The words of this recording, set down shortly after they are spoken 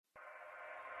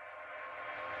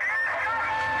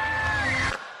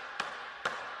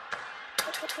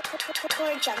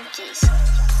Tour Junkies.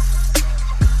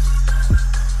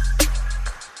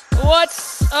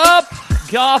 What's up,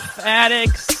 golf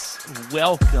addicts?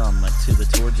 Welcome to the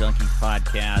Tour Junkies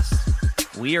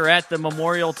podcast. We are at the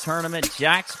Memorial Tournament,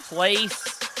 Jack's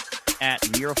Place at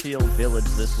Muirfield Village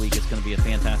this week. It's going to be a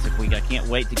fantastic week. I can't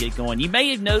wait to get going. You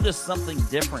may have noticed something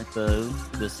different, though,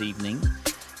 this evening.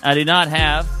 I do not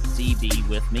have DB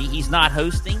with me. He's not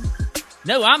hosting.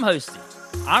 No, I'm hosting.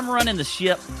 I'm running the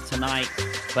ship tonight,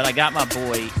 but I got my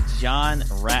boy John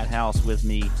Rathouse with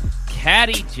me.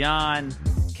 Caddy John.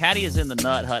 Caddy is in the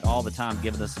Nut Hut all the time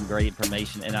giving us some great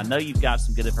information, and I know you've got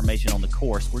some good information on the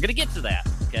course. We're going to get to that,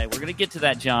 okay? We're going to get to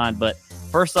that, John, but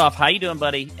first off, how you doing,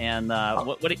 buddy? And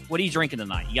what are you drinking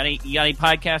tonight? You got any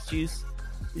podcast juice?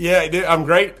 Yeah, I'm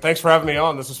great. Thanks for having me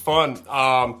on. This is fun.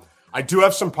 I do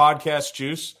have some podcast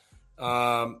juice.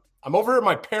 I'm over at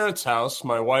my parents' house.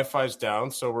 My Wi-Fi's down,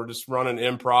 so we're just running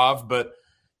improv. But,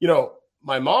 you know,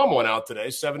 my mom went out today,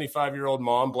 75-year-old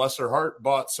mom, bless her heart,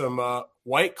 bought some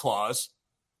White Claws.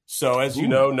 So, as you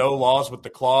know, no laws with the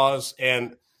claws.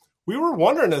 And we were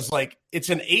wondering, it's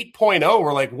an 8.0.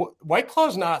 We're like, White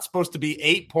Claw's not supposed to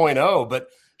be 8.0, but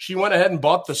she went ahead and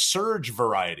bought the Surge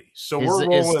variety. So we're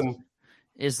rolling.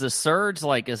 Is the Surge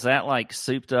is that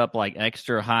souped up,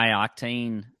 extra high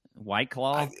octane White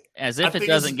Claw? As if it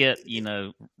doesn't get,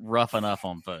 rough enough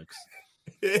on folks.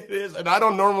 It is. And I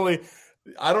don't normally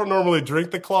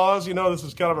drink the claws. This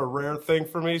is kind of a rare thing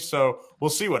for me. So we'll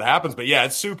see what happens. But yeah,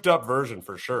 it's souped up version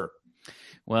for sure.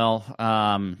 Well,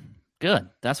 good.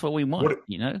 That's what we want.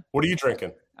 What are you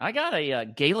drinking? I got a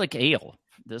Gaelic Ale.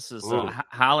 This is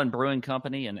Highland Brewing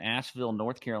Company in Asheville,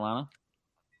 North Carolina.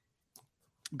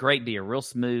 Great beer, real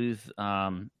smooth.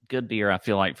 Good beer, I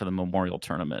feel like, for the Memorial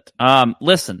Tournament.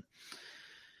 Listen,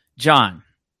 John,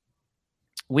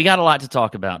 we got a lot to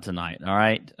talk about tonight, all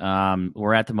right?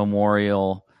 We're at the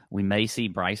Memorial. We may see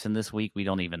Bryson this week. We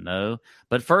don't even know.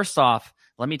 But first off,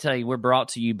 let me tell you, we're brought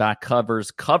to you by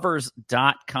Covers,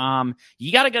 Covers.com.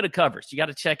 You got to go to Covers. You got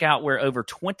to check out where over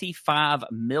 25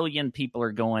 million people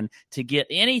are going to get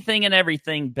anything and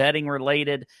everything betting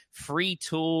related, free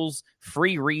tools,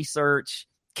 free research,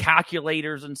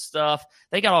 calculators and stuff.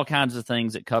 They got all kinds of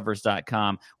things at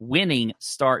Covers.com. Winning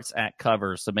starts at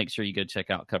Covers, so make sure you go check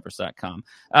out Covers.com.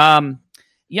 I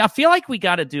feel like we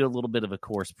got to do a little bit of a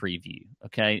course preview,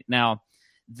 okay? Now,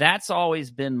 that's always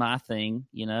been my thing,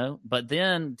 but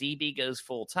then DB goes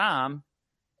full-time,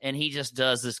 and he just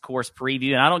does this course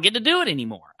preview, and I don't get to do it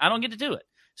anymore. I don't get to do it.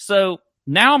 So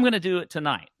now I'm going to do it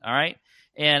tonight, all right?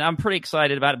 And I'm pretty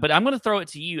excited about it, but I'm going to throw it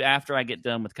to you after I get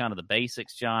done with kind of the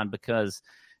basics, John, because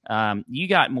you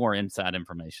got more inside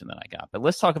information than I got. But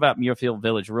let's talk about Muirfield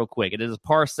Village real quick. It is a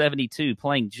par 72,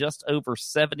 playing just over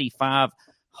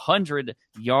 7,500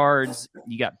 yards.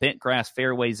 You got bent grass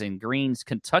fairways and greens.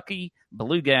 Kentucky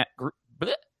Bluegrass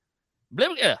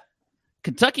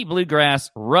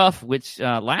rough, which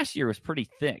last year was pretty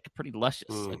thick, pretty luscious,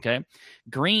 okay?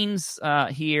 Greens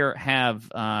here have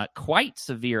quite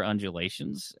severe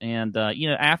undulations. And,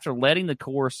 after letting the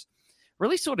course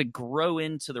really sort of grow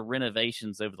into the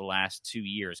renovations over the last 2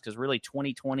 years, because really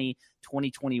 2020,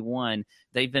 2021,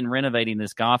 they've been renovating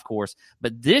this golf course.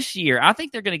 But this year, I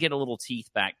think they're going to get a little teeth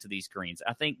back to these greens.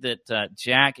 I think that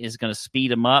Jack is going to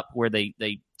speed them up where they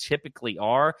typically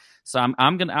are. So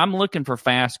I'm looking for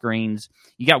fast greens.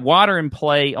 You got water in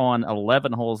play on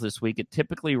 11 holes this week. It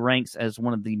typically ranks as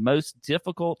one of the most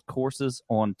difficult courses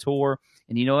on tour.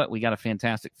 And you know what? We got a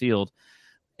fantastic field,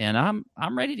 and I'm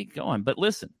ready to get going. But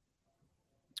listen,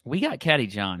 we got Caddy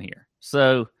John here.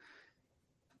 So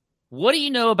what do you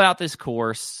know about this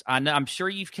course? I'm sure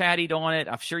you've caddied on it.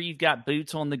 I'm sure you've got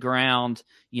boots on the ground,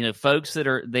 folks that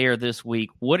are there this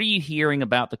week. What are you hearing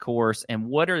about the course, and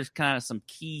what are kind of some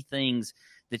key things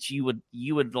that you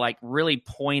would like really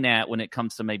point at when it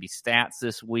comes to maybe stats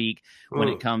this week, when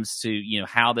it comes to,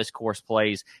 how this course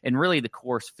plays, and really the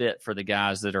course fit for the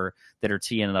guys that are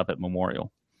teeing it up at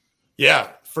Memorial? Yeah,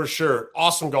 for sure.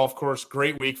 Awesome golf course.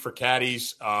 Great week for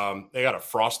caddies. They got a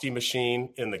frosty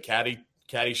machine in the caddy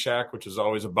shack, which is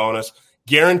always a bonus.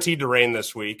 Guaranteed to rain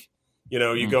this week.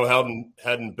 You go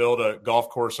ahead and build a golf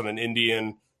course on an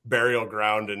Indian burial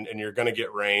ground, and you're going to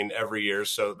get rain every year.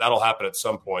 So that'll happen at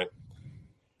some point.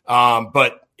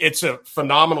 But it's a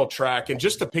phenomenal track. And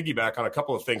just to piggyback on a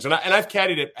couple of things, and I've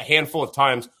caddied it a handful of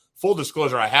times. Full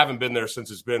disclosure, I haven't been there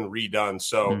since it's been redone.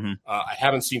 So I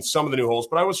haven't seen some of the new holes,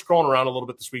 but I was scrolling around a little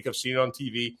bit this week. I've seen it on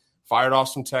TV, fired off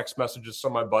some text messages,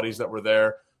 some of my buddies that were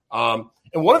there. And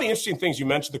one of the interesting things, you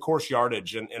mentioned the course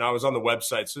yardage, and I was on the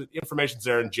website, so the information's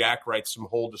there, and Jack writes some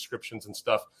hole descriptions and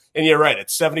stuff. And you're right,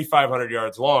 it's 7,500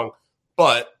 yards long,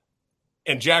 but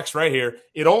And Jack's right here.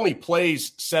 It only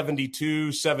plays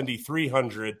 72,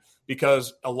 7,300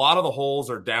 because a lot of the holes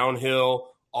are downhill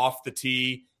off the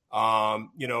tee.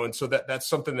 And so that's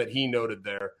something that he noted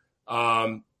there.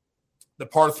 The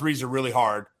par threes are really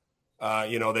hard.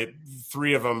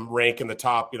 Three of them rank in the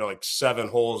top, like 7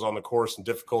 holes on the course in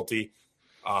difficulty.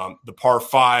 The par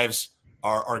fives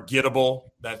are gettable.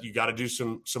 That you got to do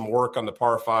some work on the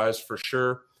par fives for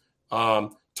sure.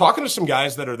 Talking to some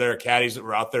guys that are there, caddies that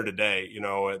were out there today,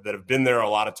 that have been there a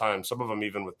lot of times, some of them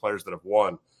even with players that have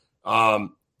won,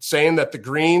 saying that the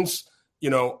greens,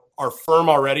 are firm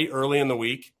already early in the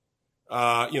week.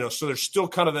 So there's still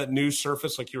kind of that new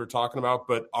surface like you were talking about,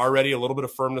 but already a little bit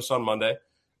of firmness on Monday.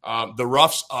 The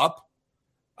rough's up,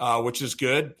 which is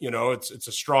good. It's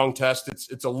a strong test.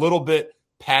 It's a little bit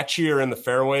patchier in the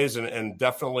fairways and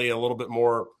definitely a little bit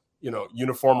more,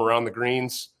 uniform around the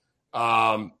greens.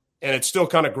 And it's still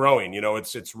kind of growing,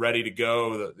 it's ready to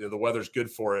go. The weather's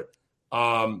good for it.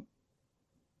 And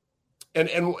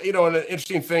an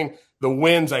interesting thing, the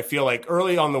winds, I feel like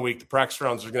early on the week, the practice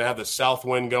rounds are going to have the south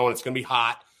wind going. It's going to be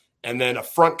hot. And then a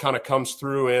front kind of comes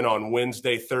through in on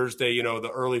Wednesday, Thursday,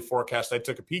 the early forecast I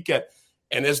took a peek at.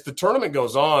 And as the tournament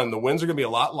goes on, the winds are going to be a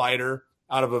lot lighter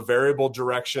out of a variable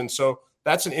direction. So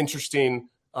that's an interesting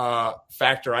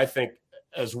factor, I think,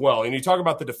 as well. And you talk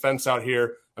about the defense out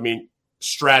here. I mean,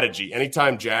 strategy.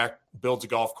 Anytime Jack builds a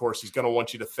golf course, he's going to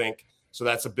want you to think. So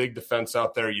that's a big defense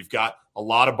out there. You've got a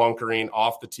lot of bunkering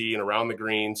off the tee and around the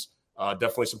greens.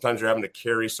 Definitely sometimes you're having to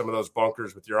carry some of those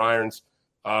bunkers with your irons.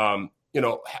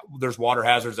 There's water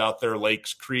hazards out there,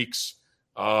 lakes, creeks,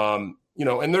 and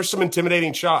there's some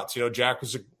intimidating shots. Jack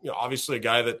was obviously a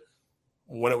guy that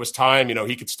when it was time,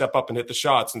 he could step up and hit the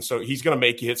shots. And so he's going to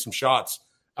make you hit some shots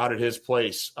out at his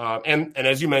place. And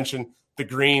as you mentioned, the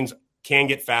greens can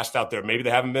get fast out there. Maybe they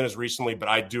haven't been as recently, but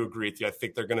I do agree with you. I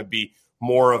think they're going to be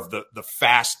more of the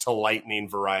fast to lightning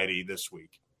variety this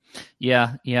week.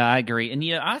 Yeah, I agree. And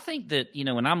I think that,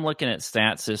 when I'm looking at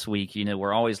stats this week,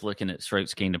 we're always looking at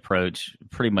strokes gained approach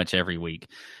pretty much every week,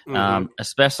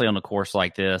 especially on a course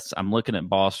like this. I'm looking at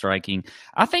ball striking.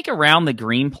 I think around the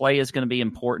green play is going to be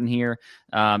important here.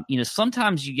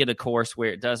 Sometimes you get a course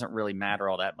where it doesn't really matter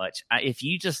all that much. If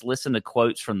you just listen to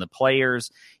quotes from the players,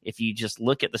 if you just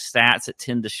look at the stats that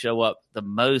tend to show up the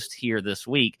most here this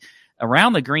week,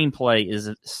 around the green play is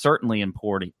certainly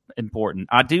important.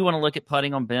 I do want to look at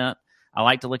putting on bent. I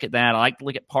like to look at that. I like to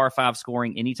look at par 5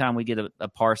 scoring anytime we get a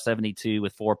par 72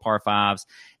 with 4 par 5s,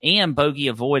 and bogey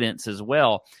avoidance as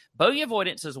well. Bogey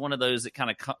avoidance is one of those that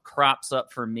kind of crops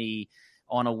up for me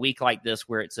on a week like this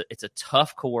where it's a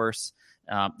tough course.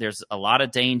 There's a lot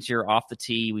of danger off the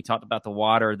tee. We talked about the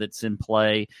water that's in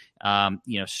play.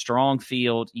 Strong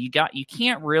field. You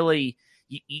can't really.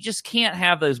 You just can't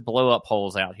have those blow-up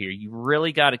holes out here. You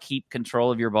really got to keep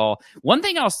control of your ball. One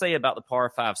thing I'll say about the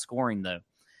par 5 scoring, though,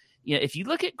 if you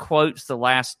look at quotes the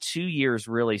last 2 years,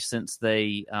 really, since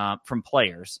they from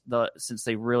players, since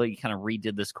they really kind of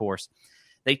redid this course,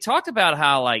 they talked about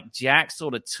how Jack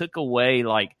sort of took away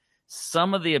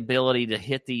some of the ability to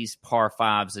hit these par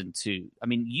 5s in 2. I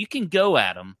mean, you can go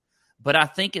at them, but I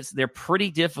think they're pretty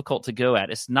difficult to go at.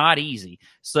 It's not easy.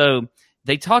 So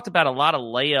they talked about a lot of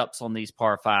layups on these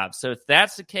par 5s. So if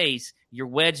that's the case, your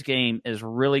wedge game has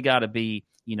really got to be,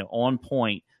 on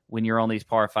point when you're on these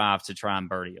par 5s to try and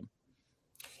birdie them.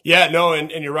 Yeah, no,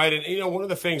 and you're right. And, one of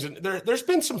the things, and there's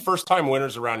been some first-time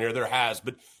winners around here. There has,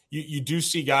 but you do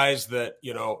see guys that,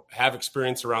 have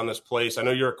experience around this place. I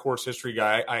know you're a course history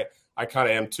guy. I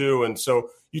kind of am too. And so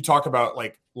you talk about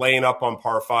laying up on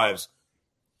par 5s.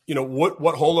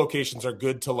 What hole locations are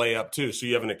good to lay up to? So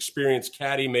you have an experienced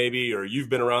caddy maybe, or you've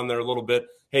been around there a little bit.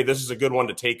 Hey, this is a good one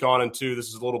to take on into. This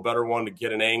is a little better one to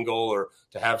get an angle or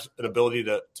to have an ability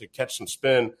to catch some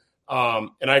spin.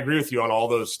 And I agree with you on all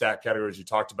those stat categories you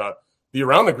talked about. The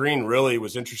around the green really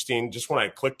was interesting. Just when I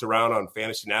clicked around on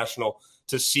Fantasy National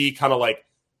to see kind of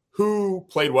who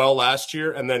played well last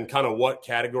year and then kind of what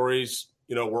categories,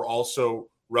 were also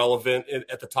relevant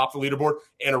at the top of the leaderboard,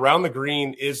 and around the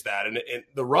green is that. And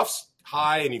the rough's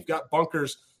high and you've got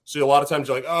bunkers. So a lot of times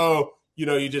you're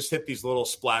you just hit these little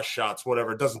splash shots,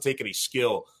 whatever. It doesn't take any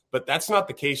skill, but that's not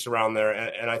the case around there.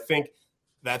 And I think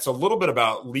that's a little bit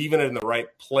about leaving it in the right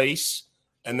place.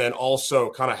 And then also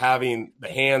kind of having the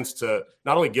hands to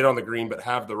not only get on the green, but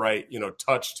have the right,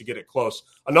 touch to get it close.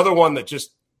 Another one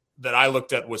that I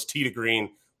looked at was tee to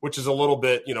green, which is a little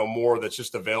bit, more that's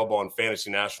just available on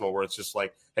Fantasy National, where it's just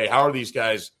hey, how are these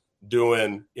guys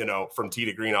doing, from tee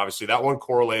to green? Obviously, that one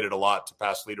correlated a lot to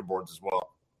past leaderboards as well.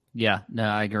 Yeah, no,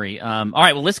 I agree. All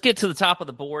right, well, let's get to the top of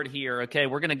the board here. Okay,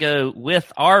 we're going to go with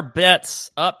our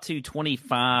bets up to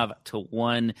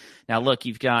 25-1. Now, look,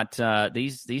 you've got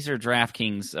these are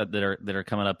DraftKings that are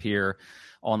coming up here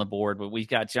on the board, but we've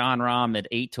got John Rahm at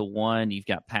 8-1. You've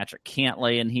got Patrick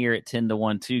Cantlay in here at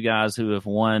 10-1. Two guys who have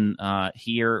won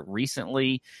here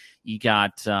recently. You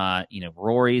got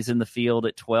Rory's in the field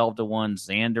at 12-1.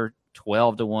 Xander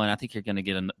 12-1. I think you're going to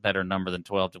get a better number than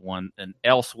 12-1 and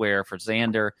elsewhere for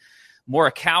Xander.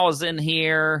 Morikawa's in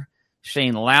here.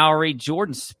 Shane Lowry,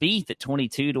 Jordan Spieth at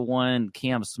 22-1,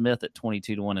 Cam Smith at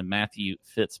 22-1, and Matthew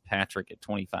Fitzpatrick at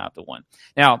 25-1.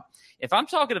 Now, if I'm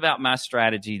talking about my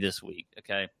strategy this week,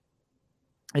 okay,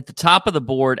 at the top of the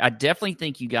board, I definitely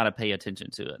think you got to pay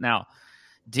attention to it. Now,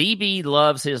 DB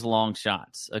loves his long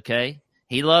shots, okay?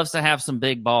 He loves to have some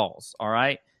big balls, all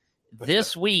right?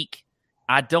 This week,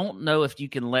 I don't know if you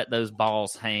can let those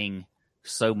balls hang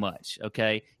so much,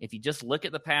 okay? If you just look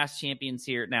at the past champions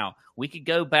here. Now, we could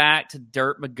go back to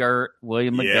Dirt McGirt,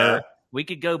 William McGirt. We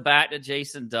could go back to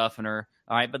Jason Duffner,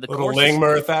 all right? But the little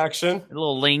Lingmerth action. A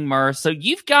little Lingmerth. So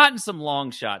you've gotten some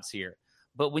long shots here.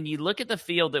 But when you look at the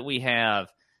field that we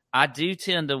have, I do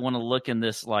tend to want to look in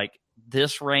this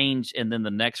range and then the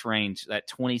next range, that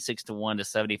 26-1 to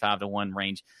 75-1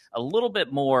 range, a little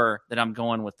bit more that I'm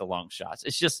going with the long shots.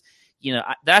 It's just,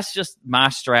 that's just my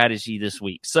strategy this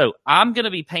week. So I'm going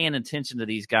to be paying attention to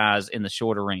these guys in the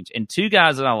shorter range. And two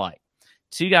guys I like.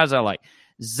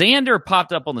 Xander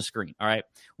popped up on the screen, all right?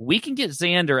 We can get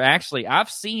Xander, actually,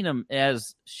 I've seen him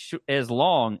as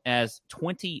long as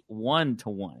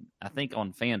 21-1, I think,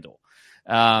 on FanDuel.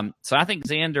 So I think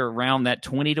Xander around that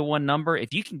 20-1 number.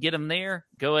 If you can get him there,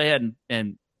 go ahead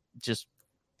and just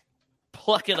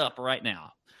pluck it up right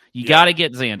now. You got to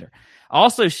get Xander.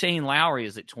 Also, Shane Lowry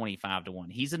is at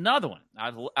 25-1. He's another one.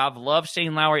 I've loved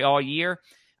Shane Lowry all year.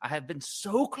 I have been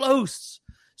so close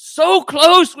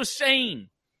with Shane,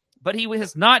 but he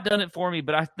has not done it for me.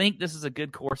 But I think this is a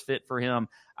good course fit for him.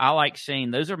 I like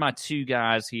Shane. Those are my two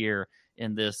guys here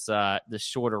in this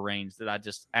shorter range that I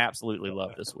just absolutely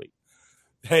love this week.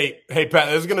 Hey, Pat,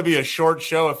 this is going to be a short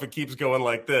show if it keeps going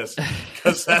like this,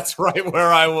 because that's right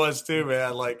where I was too,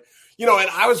 man. And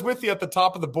I was with you at the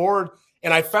top of the board,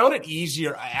 and I found it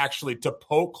easier actually to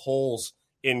poke holes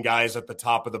in guys at the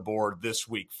top of the board this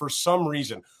week. For some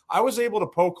reason, I was able to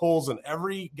poke holes in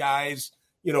every guy's,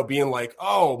 being like,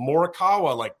 oh,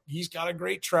 Morikawa, he's got a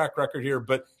great track record here,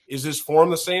 but is his form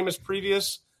the same as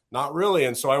previous? Not really.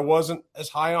 And so I wasn't as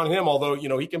high on him, although,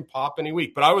 he can pop any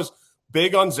week. But I was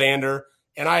big on Xander.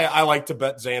 And I like to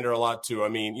bet Xander a lot too. I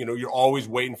mean, you're always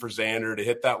waiting for Xander to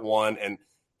hit that one, and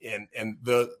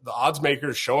the odds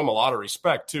makers show him a lot of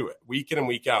respect too, week in and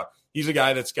week out. He's a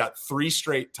guy that's got 3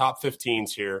 straight top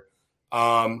 15s here,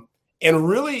 and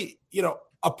really,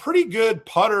 a pretty good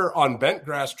putter on bent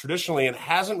grass traditionally, and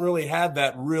hasn't really had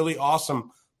that really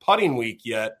awesome putting week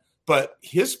yet. But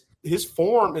his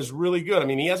form is really good. I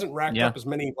mean, he hasn't racked up as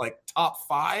many top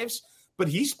 5s, but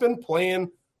he's been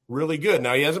playing really good.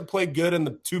 Now, he hasn't played good in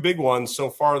the 2 big ones so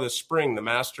far this spring, the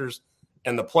Masters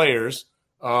and the Players.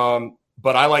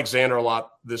 But I like Xander a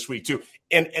lot this week too.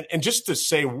 And just to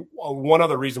say one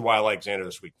other reason why I like Xander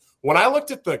this week. When I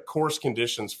looked at the course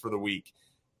conditions for the week,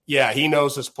 he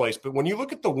knows this place. But when you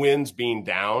look at the winds being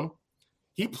down,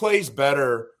 he plays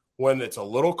better when it's a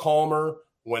little calmer,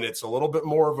 when it's a little bit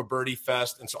more of a birdie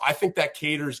fest. And so I think that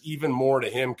caters even more to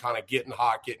him kind of getting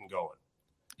hot, getting going.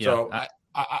 Yeah, so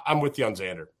I'm with you on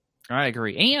Xander. I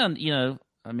agree. And,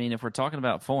 if we're talking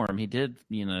about form, he did,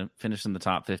 finish in the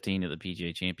top 15 of the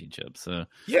PGA Championship. So,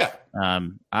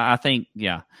 I think,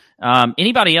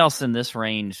 anybody else in this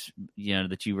range,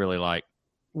 that you really like?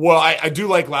 Well, I do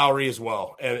like Lowry as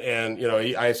well. And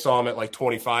I saw him at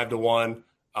 25-1,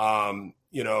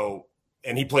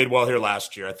 and he played well here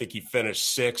last year. I think he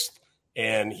finished 6th,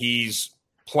 and he's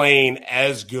playing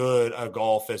as good a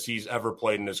golf as he's ever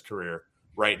played in his career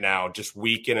right now, just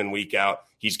week in and week out.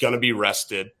 He's going to be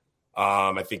rested.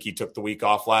 I think he took the week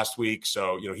off last week.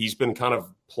 So, he's been kind of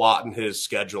plotting his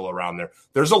schedule around there.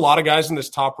 There's a lot of guys in this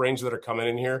top range that are coming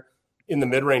in here in the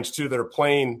mid-range too that are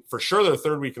playing for sure their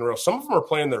 3rd week in a row. Some of them are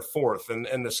playing their 4th, and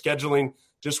the scheduling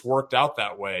just worked out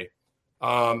that way.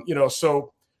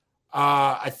 So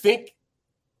I think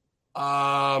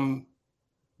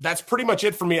that's pretty much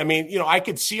it for me. I mean, I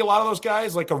could see a lot of those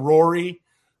guys like a Rory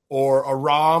or a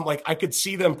Rahm, I could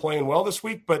see them playing well this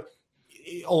week, but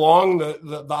along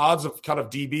the odds of kind of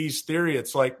DB's theory,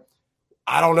 it's I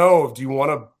don't know. Do you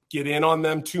want to get in on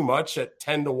them too much at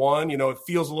 10-1? It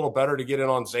feels a little better to get in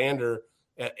on Xander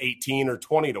at 18 or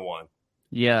 20-1.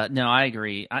 Yeah, no, I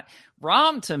agree.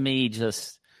 Rahm to me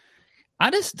I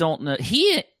just don't know.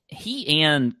 he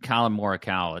and Colin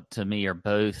Morikawa to me are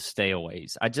both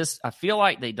stayaways. I feel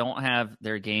like they don't have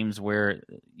their games where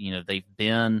they've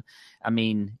been. I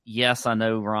mean, yes, I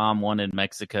know Rahm won in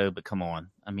Mexico, but come on.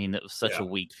 I mean, it was such a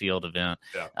weak field event.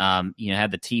 Yeah.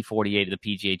 Had the T48 of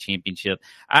the PGA Championship.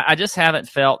 I just haven't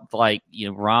felt like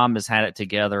Rahm has had it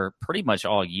together pretty much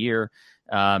all year,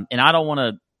 and I don't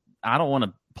want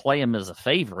to play him as a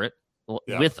favorite.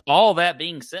 With all that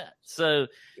being said, so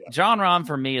Jon Rahm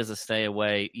for me is a stay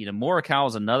away. Morikawa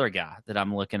is another guy that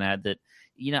I'm looking at that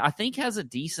I think has a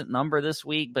decent number this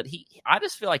week, but I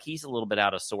just feel like he's a little bit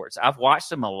out of sorts. I've watched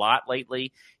him a lot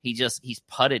lately. He's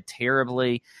putted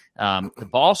terribly. The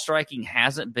ball striking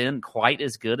hasn't been quite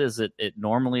as good as it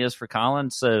normally is for Colin.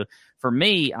 So for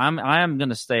me, I am going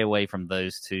to stay away from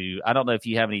those two. I don't know if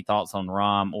you have any thoughts on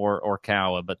Rahm or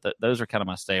Kawa, but those are kind of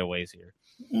my stayaways here.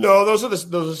 No, those are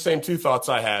the same two thoughts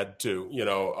I had too.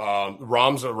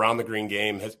 Rahm's around the green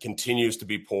game continues to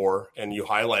be poor, and you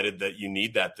highlighted that you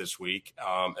need that this week.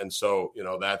 And so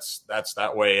that's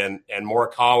that way. And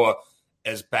Morikawa,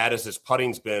 as bad as his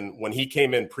putting's been, when he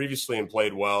came in previously and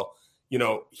played well,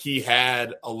 he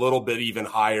had a little bit even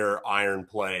higher iron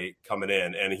play coming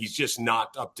in, and he's just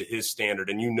not up to his standard.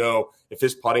 And if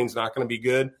his putting's not going to be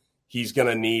good, he's going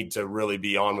to need to really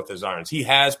be on with his irons. He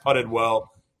has putted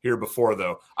well here before,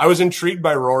 though. I was intrigued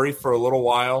by Rory for a little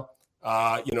while,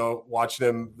 watching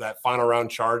him that final round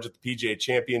charge at the PGA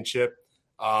Championship.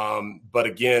 But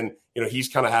again, he's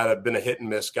kind of been a hit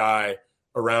and miss guy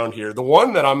around here. The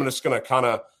one that I'm just going to kind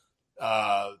of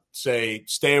say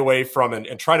stay away from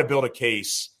and try to build a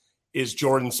case is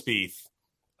Jordan Spieth.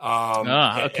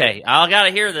 Okay. I got to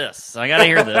hear this.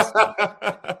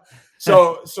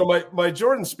 So my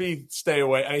Jordan Spieth stay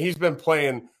away. I mean, he's been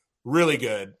playing really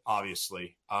good,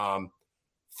 obviously.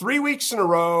 3 weeks in a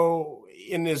row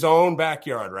in his own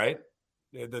backyard, right?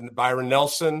 The Byron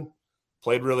Nelson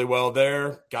played really well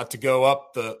there. Got to go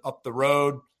up the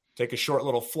road, take a short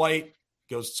little flight,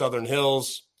 goes to Southern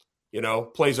Hills,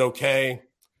 plays okay.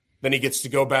 Then he gets to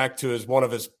go back to one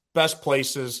of his best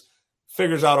places,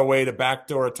 figures out a way to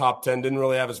backdoor a top 10, didn't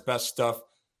really have his best stuff,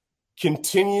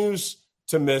 continues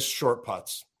to miss short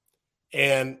putts.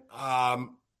 And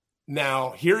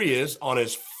now, here he is on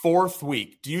his fourth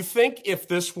week. Do you think if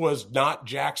this was not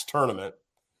Jack's tournament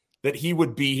that he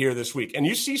would be here this week? And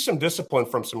you see some discipline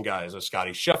from some guys.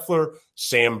 Scotty Scheffler,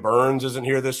 Sam Burns isn't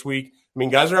here this week. I mean,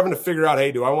 guys are having to figure out,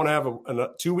 hey, do I want to have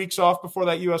 2 weeks off before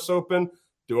that U.S. Open?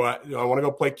 Do I want to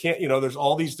go play there's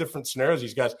all these different scenarios.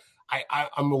 These guys,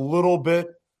 I'm a little bit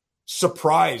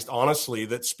surprised, honestly,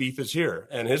 that Spieth is here.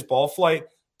 And his ball flight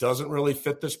doesn't really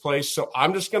fit this place. So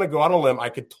I'm just going to go out on a limb. I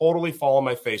could totally fall on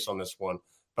my face on this one,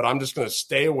 but I'm just going to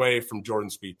stay away from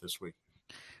Jordan Spieth this week.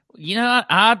 You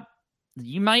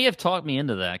may have talked me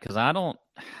into that because I don't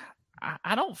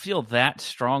feel that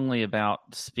strongly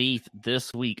about Spieth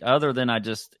this week, other than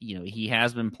he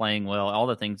has been playing well, all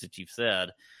the things that you've said.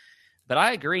 But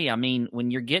I agree. I mean, when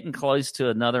you're getting close to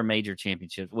another major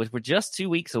championship, which we're just 2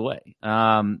 weeks away.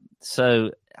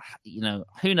 So,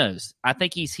 who knows? I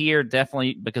think he's here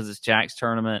definitely because it's Jack's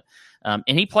tournament. And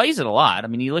he plays it a lot. I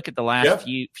mean, you look at the last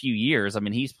few years. I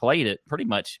mean, he's played it pretty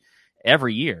much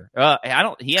every year.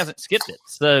 He hasn't skipped it.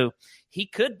 So he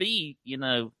could be,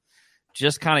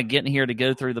 just kind of getting here to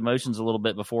go through the motions a little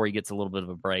bit before he gets a little bit of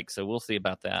a break. So we'll see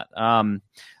about that. All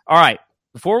right.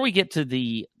 Before we get to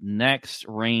the next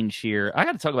range here, I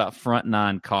got to talk about Front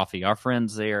Nine Coffee, our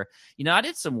friends there. I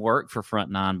did some work for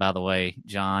Front Nine, by the way,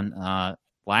 John.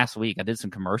 Last week, I did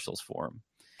some commercials for them.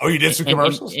 Oh, you did some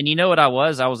commercials? And you know what I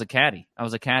was? I was a caddy. I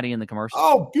was a caddy in the commercials.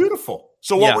 Oh, beautiful.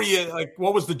 So what were you like?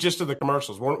 What was the gist of the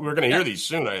commercials? We're going to hear these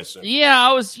soon, I assume. Yeah,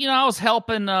 I was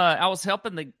helping. I was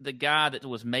helping the guy that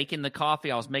was making the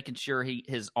coffee. I was making sure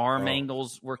his arm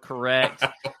angles were correct.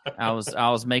 I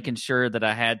was making sure that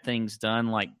I had things done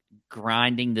like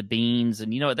grinding the beans,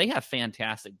 and they have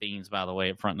fantastic beans, by the way,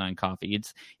 at Front Nine Coffee.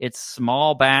 It's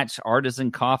small batch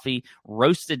artisan coffee,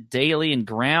 roasted daily and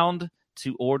ground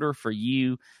to order for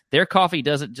you. Their coffee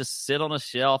doesn't just sit on a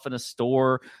shelf in a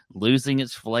store losing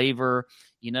its flavor.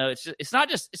 It's not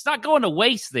going to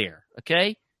waste there.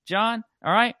 Okay, John.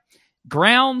 All right.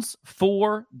 Grounds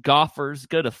for golfers.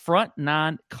 Go to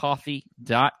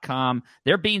front9coffee.com.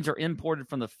 Their beans are imported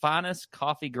from the finest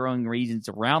coffee growing regions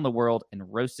around the world and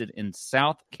roasted in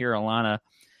South Carolina.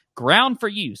 Ground for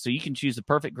you, so you can choose the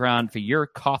perfect ground for your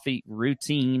coffee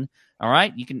routine. All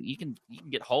right, you can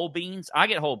get whole beans. I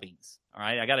get whole beans. All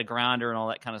right, I got a grinder and all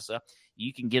that kind of stuff.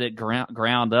 You can get it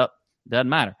ground up. Doesn't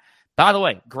matter. By the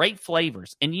way, great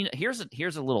flavors. And here's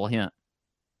a little hint,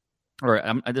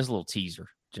 or there's a little teaser,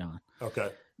 John. Okay.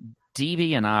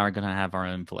 DB and I are going to have our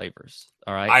own flavors.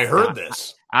 All right. I heard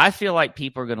this. I feel like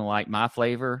people are going to like my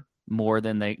flavor more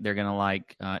than they're going to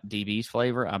like DB's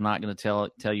flavor. I'm not going to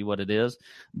tell you what it is,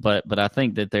 but I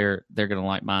think that they're going to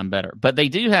like mine better. But they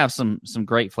do have some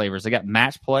great flavors. They got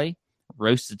Match Play,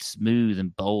 roasted smooth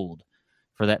and bold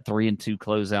for that 3-2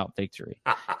 closeout victory.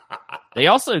 They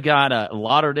also got a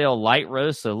Lauderdale light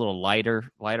roast, so a little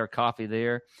lighter coffee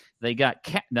there. They got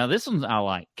now this one I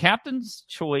like, Captain's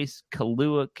Choice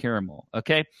Kahlua Caramel.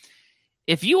 Okay,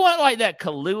 if you want like that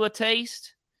Kahlua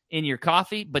taste in your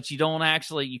coffee, but you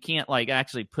can't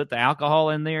actually put the alcohol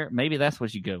in there, maybe that's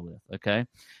what you go with. Okay,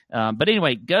 but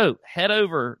anyway, head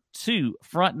over to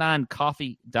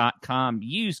front9coffee.com.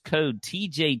 Use code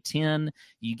TJ10.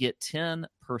 You get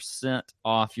 10%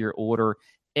 off your order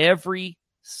every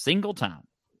single time.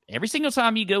 Every single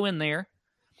time you go in there,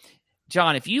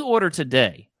 John, if you order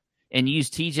today and use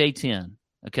TJ10,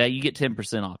 okay, you get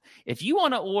 10% off. If you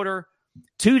want to order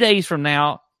 2 days from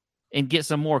now and get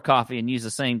some more coffee and use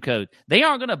the same code, they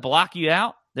aren't going to block you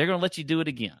out. They're going to let you do it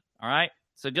again. All right.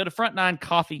 So go to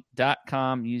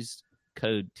front9coffee.com, use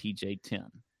code TJ10.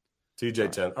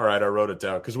 TJ10. All right. I wrote it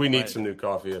down because we need some new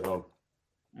coffee at home.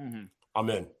 Mm-hmm. I'm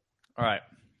in. All right.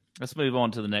 Let's move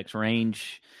on to the next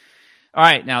range. All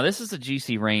right. Now, this is a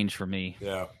juicy range for me.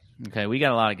 Yeah. Okay. We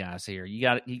got a lot of guys here. You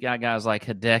got guys like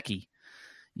Hideki.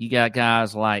 You got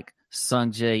guys like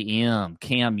Sungjae M,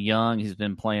 Cam Young, who's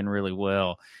been playing really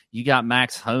well. You got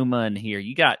Max Homa in here.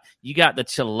 You got the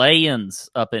Chileans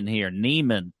up in here,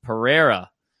 Neiman, Pereira.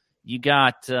 You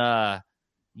got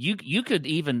you could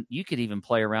even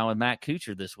play around with Matt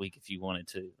Kuchar this week if you wanted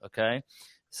to. Okay,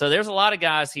 so there's a lot of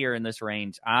guys here in this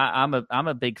range. I'm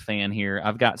a big fan here.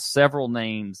 I've got several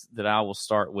names that I will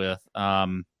start with.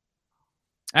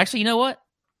 Actually, you know what?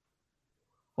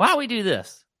 Why don't we do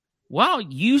this? Why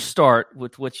don't you start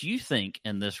with what you think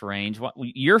in this range? What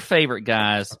your favorite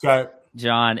guys, okay,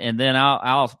 John, and then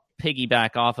I'll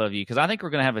piggyback off of you because I think we're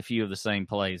going to have a few of the same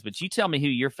plays. But you tell me who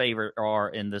your favorite are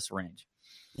in this range.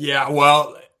 Yeah,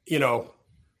 well,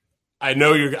 I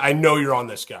know you're on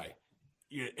this guy,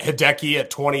 Hideki at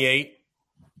 28.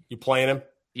 You playing him?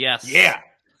 Yes. Yeah.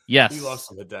 Yes. We love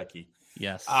some Hideki.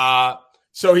 Yes.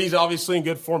 So he's obviously in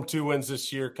good form. 2 wins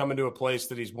this year, coming to a place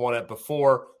that he's won at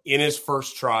before in his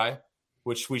first try,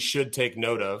 which we should take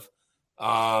note of.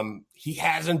 He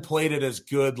hasn't played it as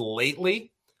good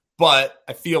lately, but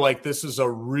I feel like this is a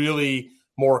really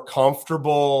more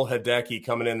comfortable Hideki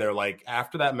coming in there. Like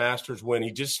after that Masters win,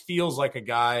 he just feels like a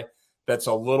guy that's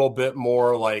a little bit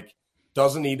more like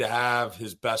doesn't need to have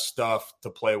his best stuff to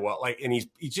play well. Like, and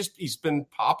he's been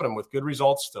popping them with good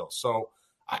results still. So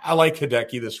I like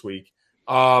Hideki this week.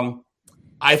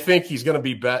 I think he's going to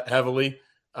be bet heavily,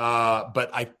 but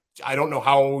I don't know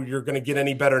how you're going to get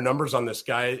any better numbers on this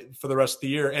guy for the rest of the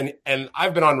year. And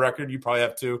I've been on record, you probably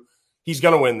have too. He's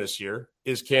going to win this year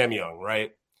is Cam Young,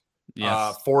 right?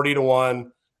 Yes.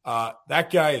 40-1.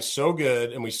 That guy is so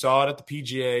good. And we saw it at the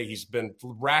PGA. He's been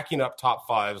racking up top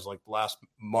fives like the last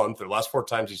month or last 4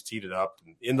 times he's teed it up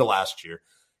in the last year.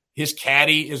 His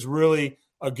caddy is really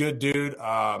a good dude,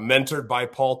 mentored by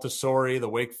Paul Tesori, the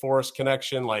Wake Forest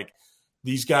connection. Like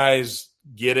these guys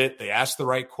get it. They ask the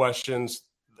right questions.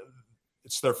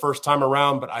 It's their first time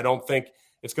around, but I don't think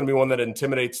it's going to be one that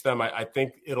intimidates them. I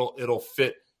think it'll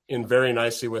fit in very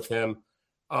nicely with him.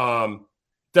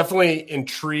 Definitely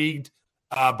intrigued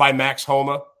by Max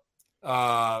Homa.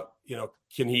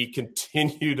 Can he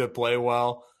continue to play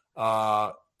well?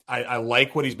 I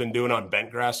like what he's been doing on bent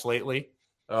grass lately.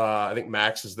 I think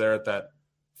Max is there at that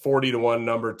 40-1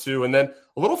 number 2. And then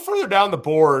a little further down the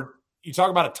board, you talk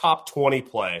about a top 20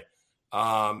 play.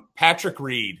 Patrick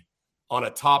Reed on a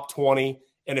top 20.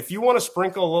 And if you want to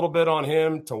sprinkle a little bit on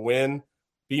him to win,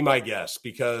 be my guest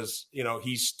because,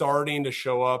 he's starting to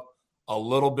show up a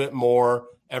little bit more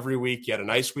every week. He had a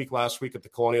nice week last week at the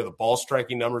Colonial. The ball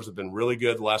striking numbers have been really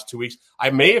good the last 2 weeks. I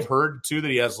may have heard, too,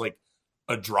 that he has like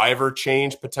a driver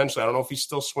change potentially. I don't know if he's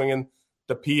still swinging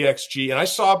the PXG. And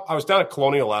I was down at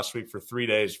Colonial last week for 3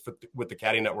 days with the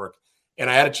Caddy Network, and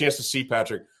I had a chance to see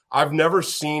Patrick. I've never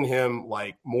seen him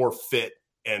like more fit,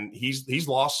 and he's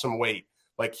lost some weight.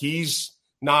 Like he's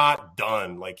not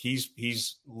done. Like he's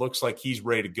looks like he's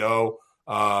ready to go.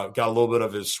 Got a little bit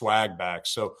of his swag back.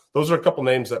 So those are a couple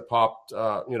names that popped,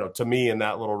 to me in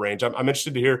that little range. I'm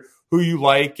interested to hear who you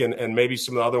like and maybe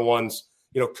some of the other ones.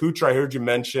 Kuchar, I heard you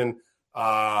mention,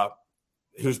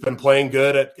 who's been playing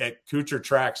good at Kuchar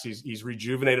tracks. He's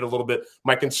rejuvenated a little bit.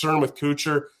 My concern with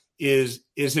Kuchar is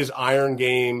his iron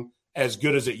game as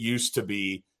good as it used to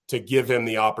be to give him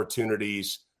the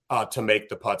opportunities to make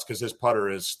the putts because his putter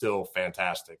is still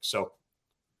fantastic. So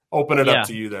open it up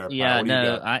to you there. Yeah,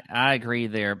 no, I agree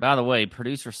there. By the way,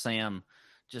 producer Sam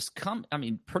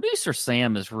producer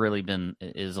Sam has really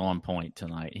is on point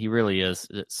tonight. He really is.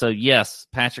 So yes,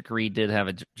 Patrick Reed did have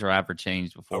a driver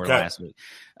change before last week.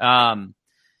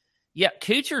 Yeah,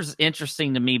 Kuchar's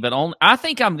interesting to me, but I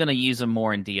think I'm going to use him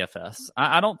more in DFS.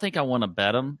 I don't think I want to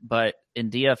bet him, but in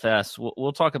DFS,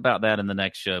 we'll talk about that in the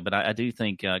next show. But I do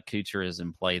think Kuchar is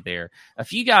in play there. A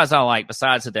few guys I like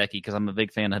besides Hideki, because I'm a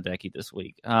big fan of Hideki this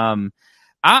week.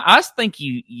 I think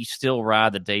you still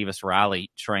ride the Davis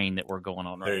Riley train that we're going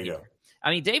on right now. There you go. I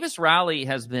mean, Davis Riley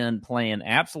has been playing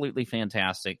absolutely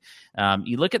fantastic.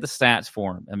 You look at the stats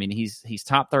for him. I mean, he's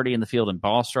top 30 in the field in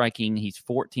ball striking. He's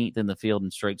 14th in the field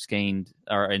in strokes gained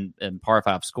or in par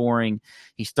 5 scoring.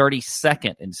 He's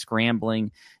 32nd in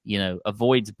scrambling.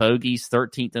 Avoids bogeys,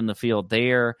 13th in the field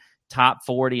there. Top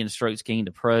 40 in strokes gained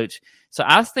approach. So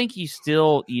I think you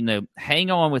still, hang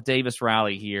on with Davis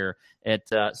Riley here at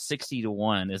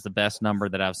 60-1 is the best number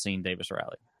that I've seen Davis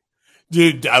Riley.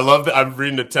 Dude, I love that. I'm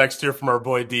reading a text here from our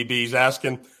boy DB. He's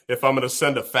asking if I'm going to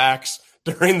send a fax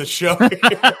during the show.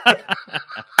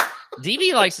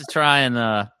 DB likes to try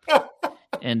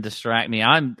and distract me.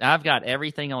 I've got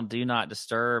everything on Do Not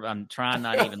Disturb. I'm trying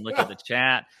not even look at the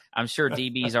chat. I'm sure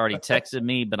DB's already texted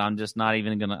me, but I'm not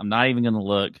even gonna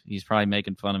look. He's probably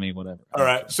making fun of me, whatever. All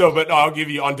right. So, but I'll give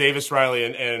you on Davis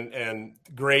Riley and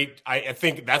great. I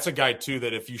think that's a guy too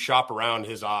that if you shop around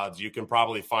his odds, you can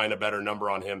probably find a better number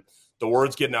on him. The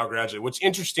word's getting out gradually. What's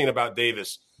interesting about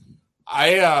Davis,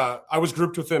 I was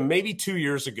grouped with him maybe 2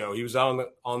 years ago. He was out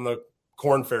on the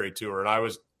Corn Ferry Tour, and I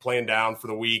was playing down for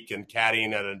the week and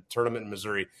caddying at a tournament in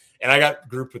Missouri. And I got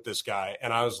grouped with this guy,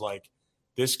 and I was like,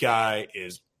 this guy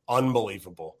is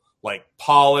unbelievable, like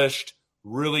polished,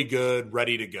 really good,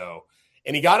 ready to go.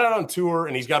 And he got out on tour,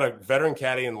 and he's got a veteran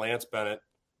caddy in Lance Bennett,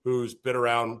 who's been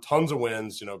around tons of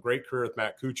wins, great career with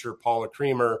Matt Kuchar, Paula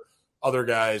Creamer, other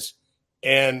guys.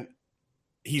 And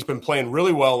he's been playing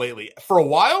really well lately. For a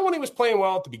while when he was playing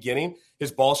well at the beginning,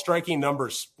 his ball striking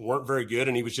numbers weren't very good,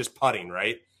 and he was just putting,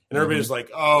 right? And everybody's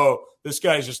like, oh, this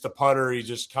guy's just a putter. He's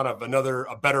just kind of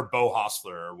a better Beau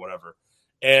Hossler or whatever.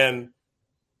 And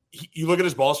you look at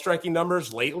his ball striking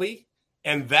numbers lately,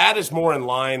 and that is more in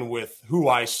line with who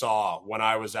I saw when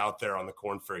I was out there on the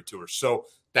Corn Ferry Tour. So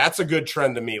that's a good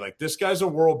trend to me. Like, this guy's a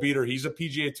world beater. He's a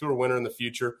PGA Tour winner in the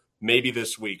future, maybe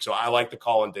this week. So I like to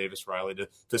call on Davis Riley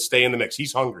to stay in the mix.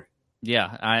 He's hungry.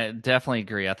 Yeah, I definitely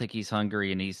agree. I think he's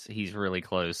hungry, and he's really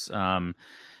close.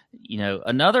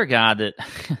 Another guy that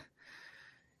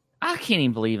I can't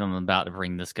even believe I'm about to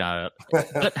bring this guy up.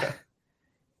 But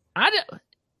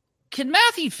can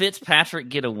Matthew Fitzpatrick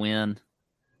get a win?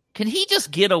 Can he just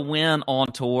get a win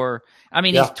on tour? I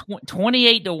mean, he's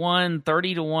 28-1,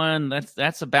 30-1.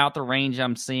 That's about the range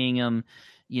I'm seeing him.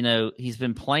 He's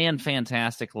been playing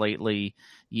fantastic lately.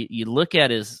 You look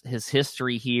at his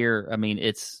history here. I mean,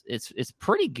 it's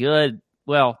pretty good.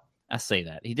 Well, I say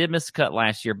that. He did miss a cut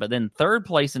last year, but then third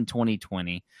place in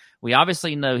 2020. We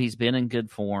obviously know he's been in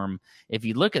good form. If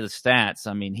you look at the stats,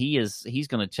 I mean, he's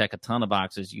going to check a ton of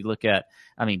boxes. You look at,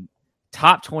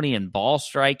 top 20 in ball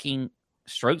striking,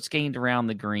 strokes gained around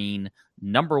the green,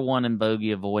 number 1 in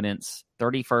bogey avoidance,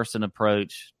 31st in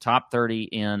approach, top 30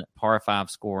 in par 5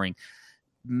 scoring.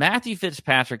 Matthew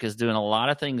Fitzpatrick is doing a lot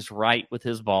of things right with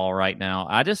his ball right now.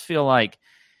 I just feel like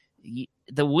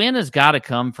the win has got to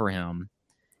come for him.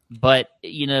 But,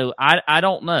 I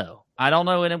don't know. I don't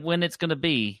know when it's going to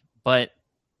be, but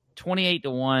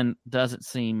 28-1 doesn't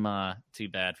seem too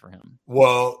bad for him.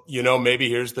 Well, maybe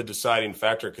here's the deciding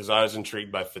factor, because I was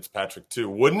intrigued by Fitzpatrick too.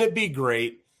 Wouldn't it be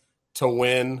great to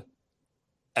win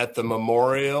at the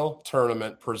Memorial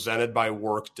Tournament presented by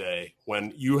Workday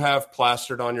when you have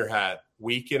plastered on your hat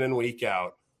week in and week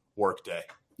out Workday?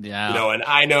 Yeah. And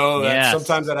I know that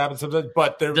sometimes that happens,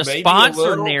 but there the may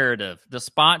sponsor be narrative. The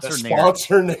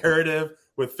sponsor narrative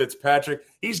with Fitzpatrick.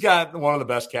 He's got one of the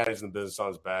best caddies in the business on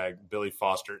his bag, Billy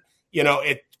Foster.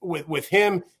 With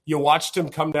him, you watched him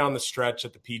come down the stretch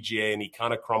at the PGA, and he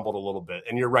kind of crumbled a little bit.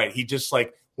 And you're right. He just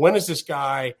when is this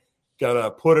guy going to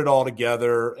put it all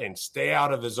together and stay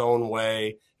out of his own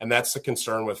way? And that's the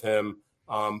concern with him.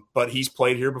 But he's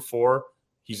played here before.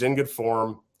 He's in good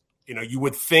form. You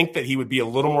would think that he would be a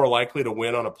little more likely to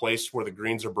win on a place where the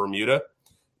greens are Bermuda,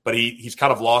 but he's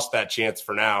kind of lost that chance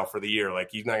for now for the year. Like,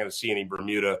 he's not going to see any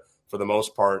Bermuda for the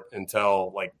most part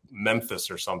until Memphis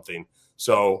or something.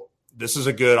 So this is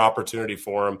a good opportunity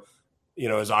for him.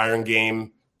 His iron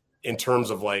game in terms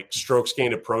of strokes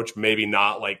gained approach, maybe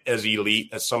not as elite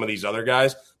as some of these other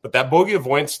guys, but that bogey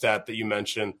avoidance stat that you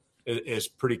mentioned is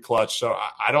pretty clutch. So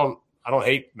I don't I don't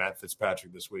hate Matt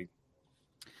Fitzpatrick this week.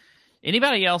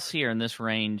 Anybody else here in this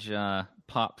range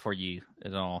pop for you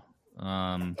at all?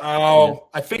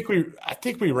 I think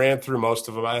we ran through most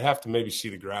of them. I have to maybe see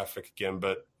the graphic again,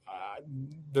 but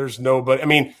there's nobody. I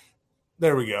mean,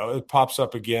 there we go. It pops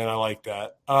up again. I like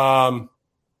that. I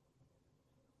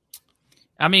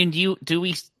mean, do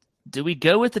we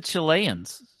go with the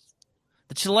Chileans?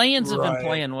 The Chileans have been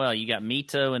playing well. You got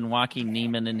Mito and Joaquin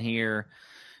Niemann in here.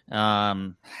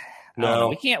 No,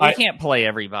 we can't play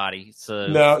everybody. So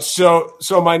no.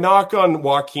 So my knock on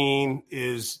Joaquin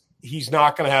is he's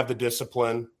not going to have the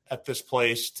discipline at this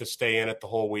place to stay in it the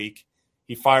whole week.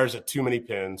 He fires at too many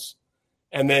pins.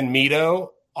 And then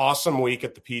Mito, awesome week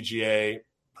at the PGA.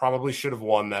 Probably should have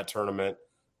won that tournament.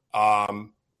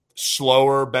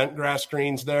 Slower bent grass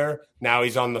greens there. Now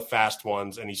he's on the fast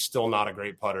ones, and he's still not a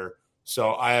great putter.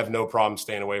 So I have no problem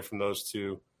staying away from those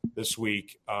two this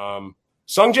week. Sung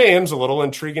Jae Im's a little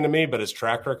intriguing to me, but his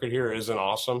track record here isn't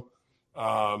awesome.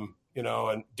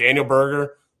 And Daniel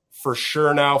Berger, for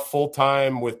sure now,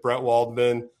 full-time with Brett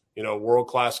Waldman,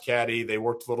 world-class caddy. They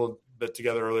worked a little bit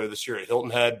together earlier this year at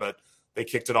Hilton Head, but they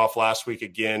kicked it off last week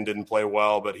again, didn't play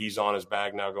well, but he's on his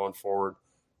bag now going forward.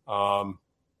 I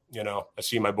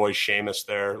see my boy Seamus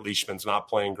there. Leishman's not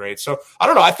playing great. So, I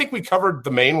don't know. I think we covered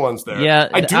the main ones there. Yeah,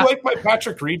 I like my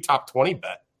Patrick Reed top 20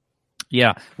 bet.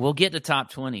 Yeah, we'll get to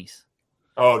top 20s.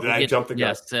 Oh, did I jump the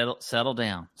gun? Yeah, settle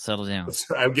down.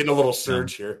 I'm getting a little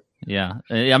surge here. Yeah.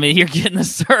 I mean, you're getting a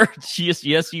surge.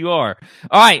 Yes, you are.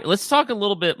 All right, let's talk a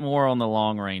little bit more on the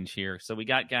long range here. So we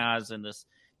got guys in this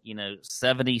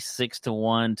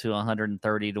 76-1 to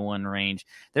 130-1 range.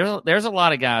 There's a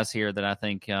lot of guys here that I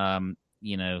think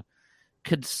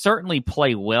could certainly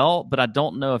play well, but I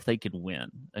don't know if they could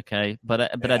win. Okay,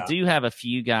 but I do have a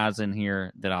few guys in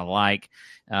here that I like.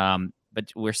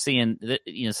 But we're seeing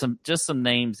some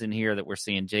names in here that we're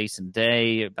seeing. Jason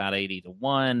Day about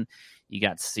 80-1. You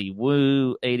got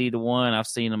Siwoo 80-1. I've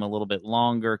seen him a little bit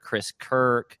longer. Chris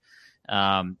Kirk.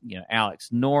 Alex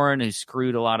Noren, who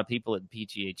screwed a lot of people at the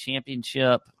PGA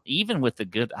Championship, even with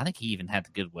I think he even had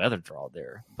the good weather draw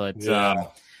there. But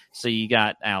so you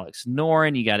got Alex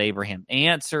Noren, you got Abraham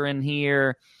Answer in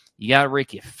here, you got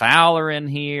Ricky Fowler in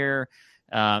here.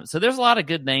 So there's a lot of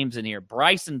good names in here.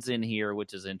 Bryson's in here,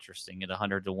 which is interesting at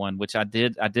 100-1, which I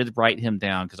did write him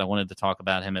down because I wanted to talk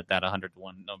about him at that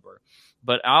 100-1 number.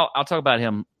 But I'll talk about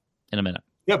him in a minute.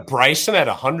 Yeah, Bryson at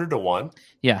 100-1.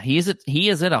 Yeah, he is at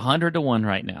 100-1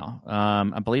 right now.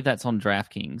 I believe that's on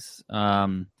DraftKings.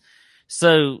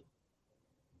 So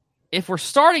if we're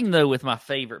starting though with my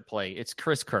favorite play, it's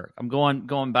Chris Kirk. I'm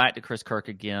going back to Chris Kirk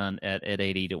again at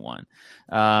 80-1.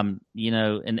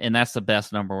 And that's the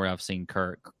best number where I've seen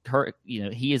Kirk. Kirk,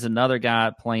 he is another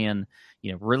guy playing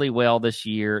really well this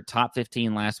year. Top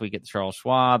 15 last week at the Charles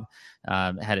Schwab.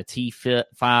 Had a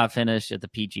T5 finish at the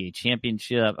PGA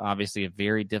Championship. Obviously, a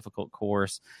very difficult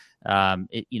course.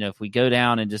 If we go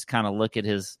down and just kind of look at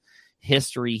his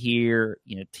history here,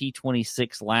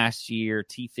 T26 last year,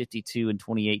 T52 in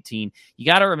 2018. You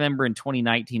got to remember in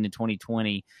 2019 and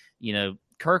 2020,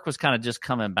 Kirk was kind of just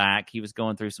coming back. He was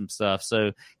going through some stuff.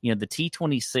 So, the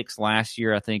T26 last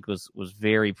year, I think was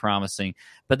very promising.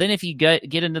 But then if you get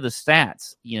into the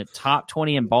stats, top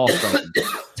 20 in ball striking,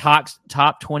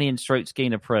 top 20 in strokes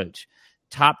gained approach,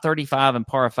 top 35 in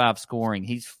par 5 scoring.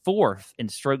 He's fourth in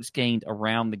strokes gained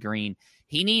around the green.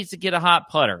 He needs to get a hot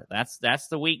putter. That's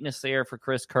the weakness there for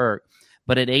Chris Kirk.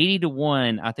 But at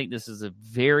 80-1, I think this is a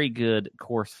very good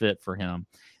course fit for him.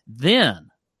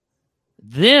 Then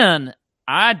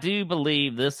I do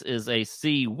believe this is a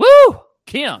Siwoo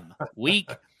Kim week.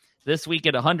 This week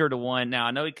at 100-1. Now,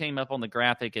 I know he came up on the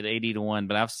graphic at 80-1,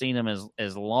 but I've seen him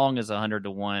as long as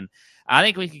 100-1. I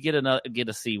think we could get a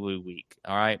Siwoo week.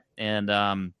 All right.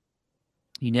 And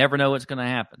you never know what's going to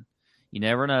happen. You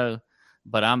never know.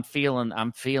 But I'm feeling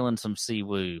some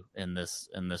Siwoo in this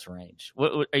range.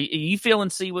 What are you feeling,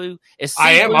 Siwoo?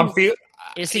 I am. I'm feeling.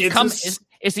 Is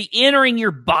he entering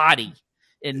your body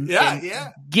and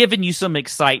giving you some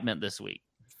excitement this week?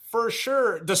 For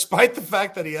sure. Despite the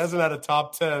fact that he hasn't had a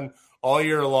top 10 all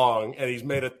year long, and he's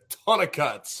made a ton of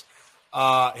cuts.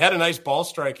 Had a nice ball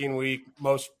striking week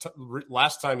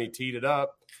last time he teed it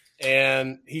up.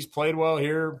 And he's played well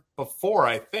here before,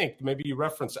 I think. Maybe you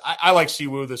referenced it. I like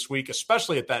Siwoo this week,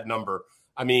 especially at that number.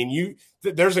 I mean,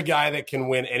 there's a guy that can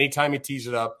win anytime he tees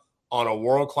it up on a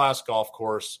world-class golf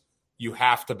course. You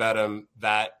have to bet him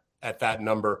at that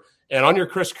number. And on your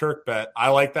Chris Kirk bet, I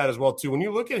like that as well, too. When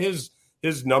you look at his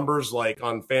numbers, like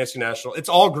on Fantasy National, it's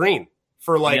all green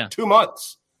for 2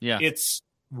 months. Yeah. It's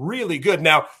really good.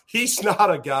 Now, he's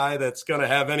not a guy that's going to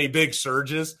have any big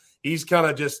surges. He's kind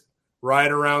of just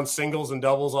right around singles and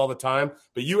doubles all the time.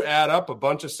 But you add up a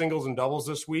bunch of singles and doubles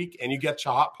this week and you get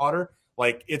your hot putter,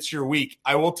 like it's your week.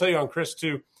 I will tell you on Chris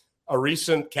too, a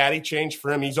recent caddy change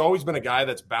for him. He's always been a guy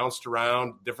that's bounced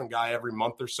around, different guy every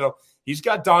month or so. He's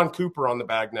got Don Cooper on the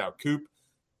bag now. Coop,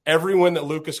 every win that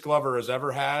Lucas Glover has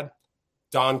ever had,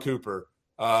 Don Cooper,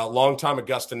 longtime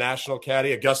Augusta National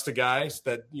caddy, Augusta guys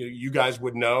that you guys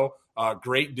would know,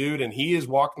 great dude, and he is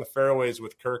walking the fairways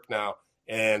with Kirk now,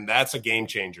 and that's a game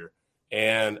changer.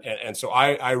 And so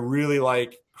I really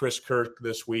like Chris Kirk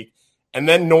this week. And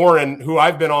then Noren, who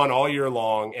I've been on all year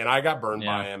long, and I got burned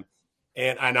by him.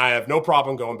 And I have no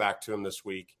problem going back to him this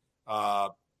week. I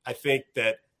think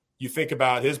that you think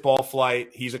about his ball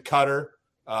flight. He's a cutter,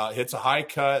 hits a high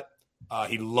cut.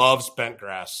 He loves bent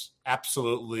grass,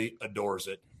 absolutely adores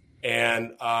it.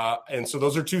 And so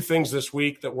those are two things this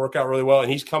week that work out really well. And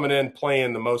he's coming in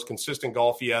playing the most consistent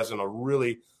golf he has in a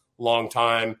really long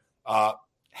time.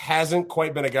 Hasn't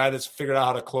quite been a guy that's figured out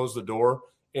how to close the door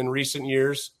in recent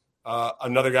years.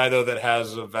 Another guy, though, that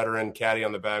has a veteran caddy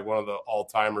on the bag, one of the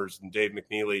all-timers, and Dave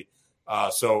McNeely.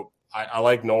 So I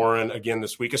like Noren again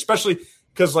this week, especially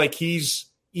because like he's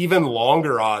even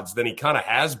longer odds than he kind of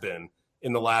has been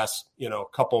in the last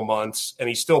couple months, and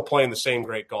he's still playing the same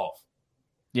great golf.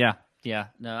 Yeah.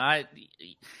 No,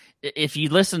 if you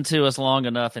listen to us long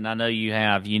enough, and I know you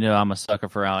have, I'm a sucker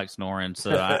for Alex Noren,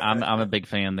 so I'm a big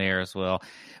fan there as well.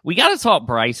 We got to talk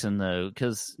Bryson though,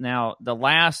 because now the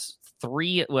last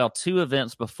two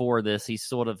events before this, he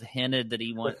sort of hinted that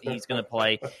he's going to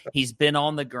play. He's been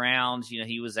on the grounds.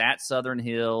 He was at Southern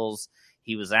Hills.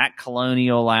 He was at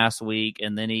Colonial last week,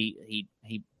 and then he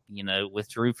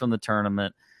withdrew from the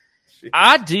tournament.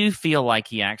 I do feel like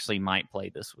he actually might play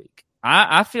this week.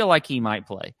 I feel like he might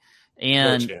play.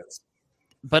 And, no chance.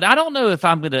 But I don't know if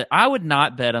I would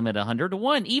not bet him at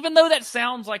 100-1, even though that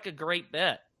sounds like a great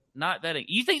bet. Not betting.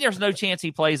 You think there's no chance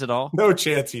he plays at all? No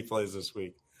chance he plays this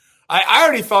week. I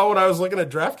already thought when I was looking at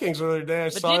DraftKings the other day, I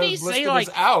saw his listed as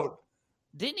out.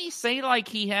 Didn't he say like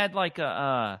he had like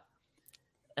an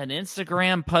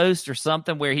Instagram post or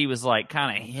something where he was like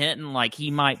kind of hinting like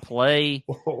he might play?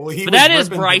 Well, but that is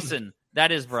Bryson.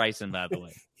 That is Bryson, by the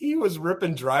way. He was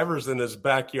ripping drivers in his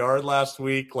backyard last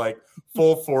week, like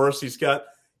full force. He's got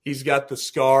the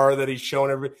scar that he's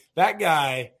showing everybody. That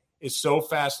guy is so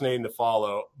fascinating to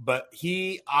follow. But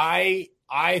I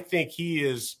think he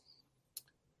is,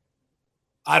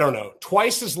 I don't know,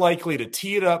 twice as likely to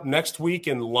tee it up next week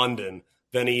in London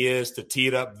than he is to tee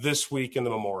it up this week in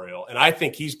the Memorial. And I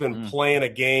think he's been playing a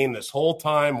game this whole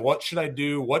time. What should I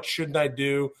do? What shouldn't I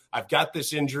do? I've got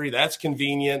this injury. That's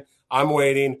convenient. I'm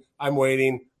waiting.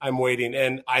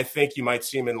 And I think you might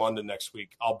see him in London next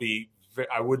week.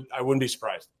 I wouldn't be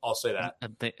surprised. I'll say that.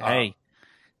 Hey,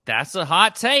 that's a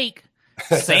hot take.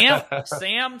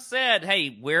 Sam said,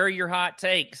 "Hey, where are your hot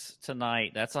takes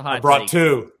tonight?" That's a hot take.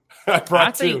 I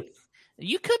brought two.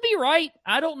 You could be right.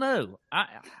 I don't know.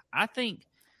 I think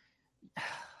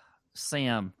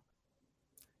Sam.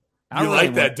 You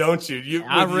like that, don't you?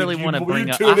 I really want to bring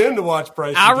up. Tune in to watch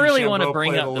Bryson. I really want to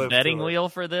bring up the betting wheel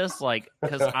for this, like,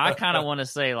 because I kind of want to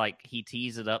say like he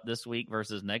tees it up this week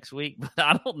versus next week, but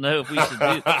I don't know if we should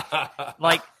do.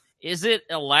 Like, is it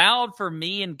allowed for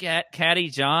me and Caddy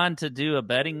John to do a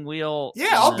betting wheel?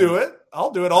 Yeah, I'll do it.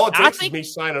 All it takes is me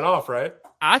signing off, right?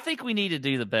 I think we need to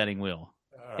do the betting wheel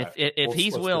right. if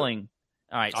he's willing.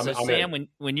 All right, so Sam,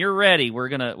 when you're ready, we're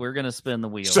gonna spin the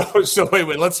wheel. So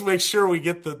wait, let's make sure we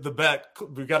get the bet.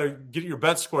 We got to get your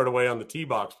bet squared away on the tee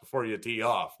box before you tee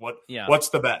off. What's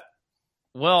the bet?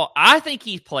 Well, I think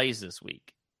he plays this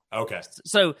week. Okay.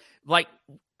 So like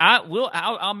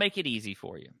I'll make it easy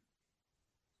for you.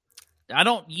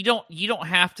 You don't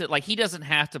have to, like, he doesn't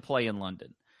have to play in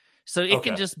London. So it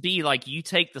can just be like you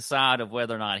take the side of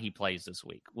whether or not he plays this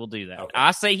week. We'll do that. Okay.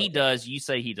 I say he does, you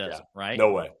say he doesn't, right?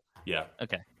 No way. Yeah.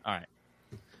 Okay. All right.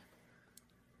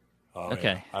 Oh,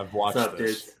 okay. Yeah. I've watched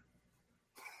this.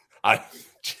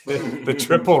 The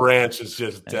Triple Ranch is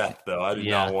just death, though. I do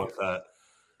not want that.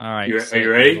 All right. Are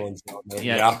you ready?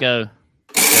 Yeah. Go.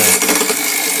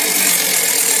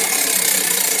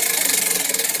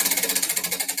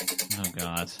 Oh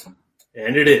God.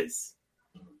 And it is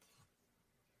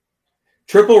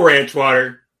Triple Ranch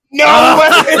water. No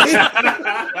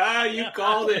way! You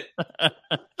called it.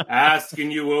 Asking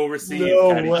you will receive. No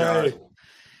way.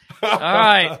 All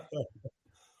right.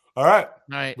 All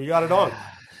right. We got it on.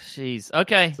 Jeez.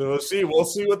 Okay. So we'll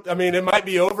see what. I mean, it might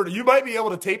be over. You might be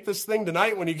able to tape this thing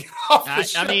tonight when you get off the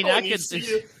show. I mean,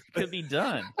 could be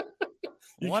done.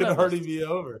 You can already be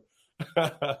over.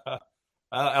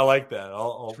 I like that.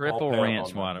 Triple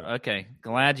Ranch water. Okay.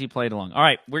 Glad you played along. All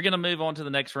right. We're going to move on to the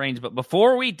next range. But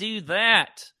before we do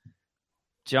that,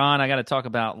 John, I got to talk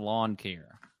about lawn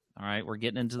care. All right. We're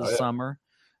getting into the summer.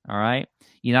 All right.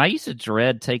 You know, I used to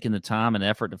dread taking the time and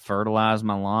effort to fertilize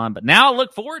my lawn, but now I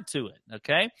look forward to it.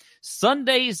 Okay.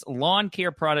 Sunday's lawn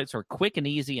care products are quick and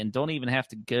easy and you don't even have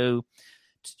to go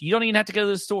to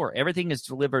the store. Everything is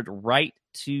delivered right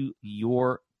to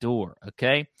your door.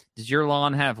 Okay. Does your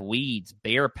lawn have weeds,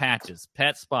 bare patches,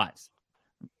 pet spots?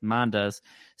 Mine does.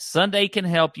 Sunday can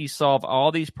help you solve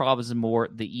all these problems and more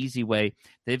the easy way.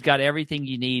 They've got everything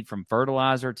you need from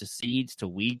fertilizer to seeds to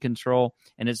weed control,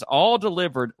 and it's all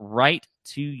delivered right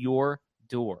to your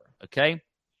door. Okay?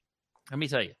 Let me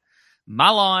tell you, my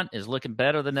lawn is looking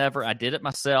better than ever. I did it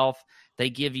myself.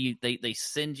 They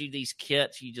send you these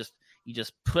kits. You just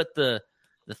put the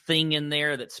thing in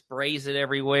there that sprays it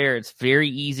everywhere. It's very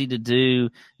easy to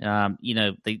do.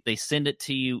 They send it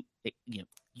to you.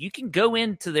 You can go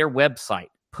into their website,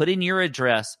 put in your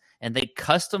address, and they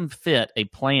custom fit a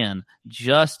plan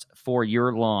just for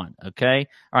your lawn, okay?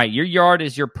 All right, your yard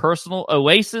is your personal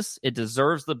oasis. It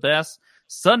deserves the best.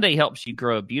 Sunday helps you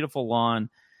grow a beautiful lawn,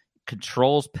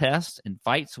 controls pests, and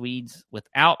fights weeds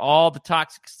without all the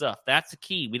toxic stuff. That's the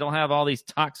key. We don't have all these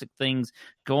toxic things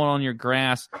going on your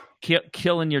grass,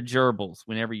 killing your gerbils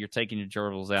whenever you're taking your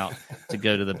gerbils out to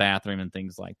go to the bathroom and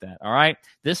things like that. All right?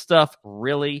 This stuff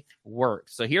really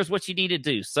works. So here's what you need to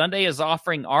do. Sunday is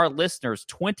offering our listeners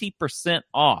 20%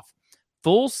 off.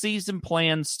 Full season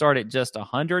plans start at just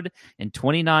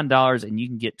 $129, and you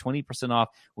can get 20% off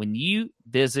when you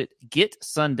visit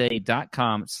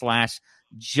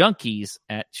getsunday.com/junkies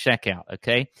at checkout.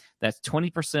 Okay, that's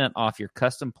 20% off your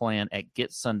custom plan at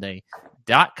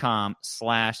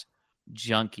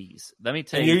getsunday.com/junkies. Let me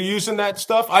tell you, you're using that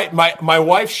stuff. My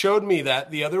wife showed me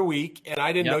that the other week, and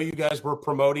I didn't know you guys were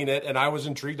promoting it, and I was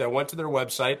intrigued. I went to their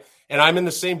website, and I'm in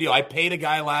the same deal. I paid a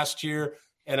guy last year,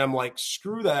 and I'm like,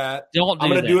 screw that. I'm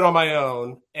going to do it on my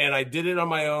own, and I did it on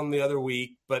my own the other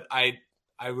week, but I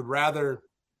would rather.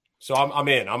 So I'm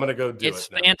in. I'm going to go do it. It's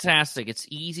fantastic. It's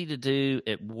easy to do.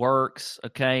 It works,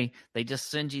 okay? They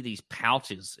just send you these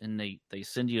pouches, and they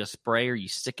send you a sprayer. You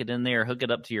stick it in there, hook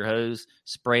it up to your hose,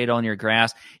 spray it on your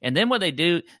grass. And then what they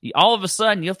do, all of a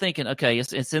sudden you're thinking, okay,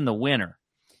 it's in the winter.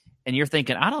 And you're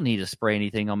thinking, I don't need to spray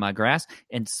anything on my grass.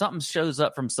 And something shows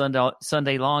up from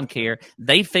Sunday Lawn Care.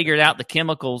 They figured out the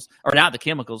chemicals, or not the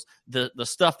chemicals, the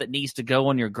stuff that needs to go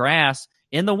on your grass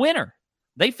in the winter.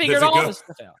 They figured all this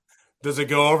stuff out. Does it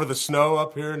go over the snow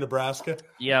up here in Nebraska?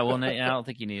 Yeah, well, I don't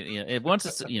think you need it. Once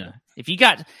it's, if you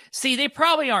they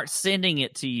probably aren't sending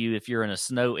it to you if you're in a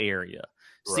snow area.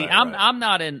 See, I'm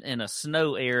not in a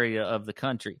snow area of the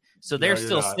country, so they're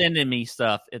still sending me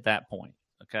stuff at that point.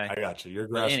 Okay, I got you. Your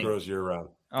grass grows year round.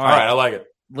 All right, I like it.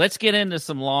 Let's get into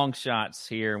some long shots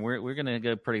here, and we're going to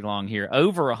go pretty long here.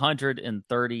 Over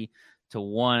 130 to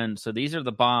 1. So these are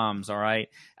the bombs. All right,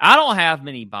 I don't have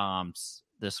many bombs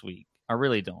this week. I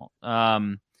really don't.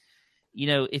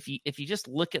 If you just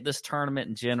look at this tournament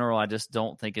in general, I just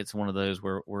don't think it's one of those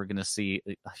where we're going to see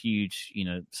a huge,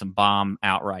 some bomb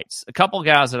outrights. A couple of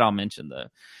guys that I'll mention, though.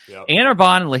 Yep.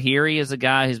 Anirban Lahiri is a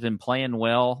guy who's been playing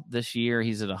well this year.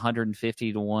 He's at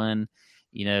 150 to 1.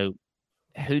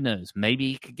 Who knows?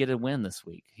 Maybe he could get a win this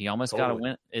week. He almost got a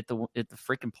win at the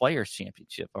freaking Players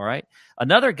Championship. All right.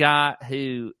 Another guy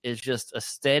who is just a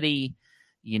steady –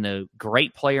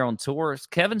 great player on tour is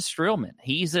Kevin Streelman.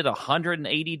 He's at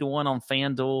 180 to 1 on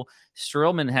FanDuel.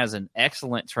 Streelman has an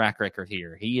excellent track record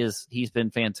here. He's been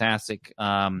fantastic.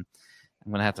 I'm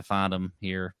going to have to find him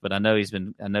here, but I know he's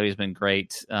been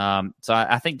great. So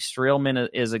I think Streelman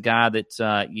is a guy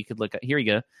that you could look at. Here you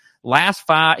go.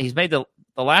 He's made the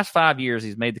last 5 years.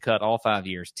 He's made the cut all 5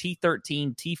 years.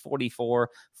 T13, T44,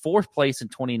 fourth place in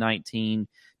 2019.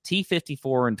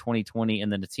 T54 in 2020,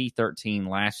 and then the T13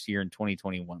 last year in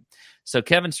 2021. So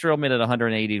Kevin Streelman at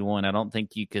 180 to 1. I don't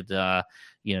think you could, go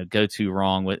too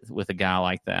wrong with a guy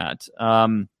like that.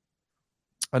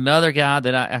 Another guy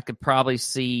that I could probably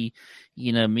see,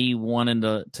 me wanting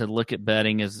to look at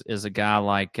betting is a guy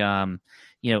like, Adam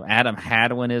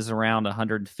Hadwin is around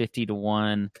 150 to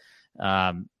 1.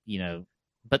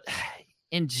 But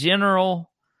in general,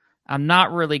 I'm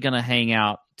not really going to hang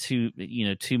out too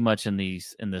much in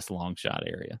this long shot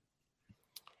area.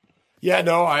 Yeah,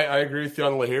 no, I agree with you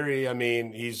on Lahiri. I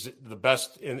mean, he's the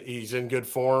best. He's in good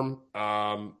form.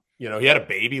 He had a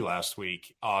baby last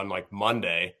week on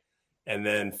Monday, and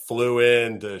then flew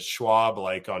into Schwab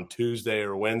on Tuesday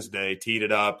or Wednesday, teed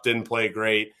it up, didn't play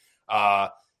great.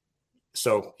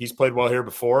 So he's played well here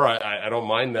before. I don't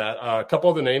mind that. A couple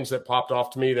of the names that popped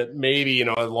off to me that maybe,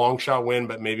 a long shot win,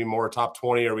 but maybe more top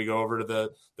 20, or we go over to the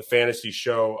fantasy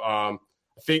show. I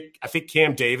think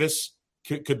Cam Davis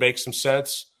could make some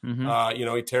sense.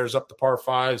 Mm-hmm. He tears up the par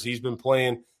fives. He's been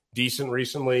playing decent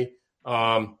recently.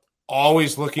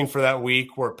 always looking for that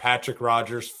week where Patrick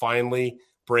Rogers finally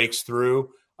breaks through.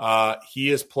 He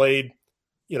has played,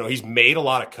 he's made a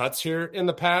lot of cuts here in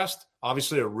the past.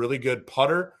 Obviously a really good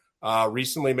putter.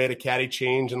 Recently made a caddy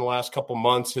change in the last couple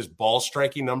months. His ball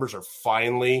striking numbers are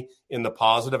finally in the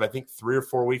positive. I think 3 or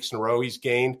 4 weeks in a row he's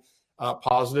gained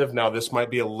positive. Now this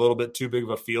might be a little bit too big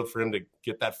of a field for him to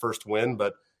get that first win,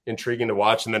 but intriguing to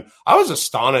watch. And then I was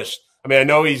astonished. I mean, I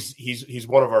know he's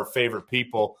one of our favorite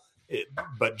people,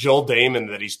 but Joel Damon,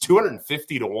 that he's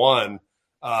 250 to 1,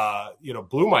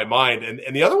 blew my mind.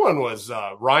 And the other one was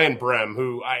Ryan Brehm,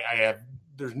 who I have.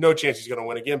 There's no chance he's going to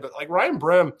win again, but like Ryan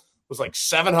Brehm was like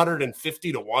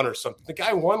 750 to 1 or something. The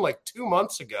guy won like 2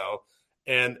 months ago,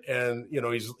 and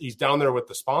he's down there with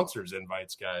the sponsors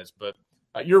invites guys. But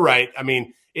you're right. I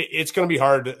mean, it's going to be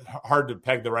hard to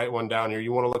peg the right one down here.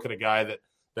 You want to look at a guy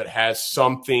that has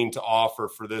something to offer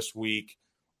for this week,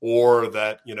 or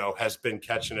that has been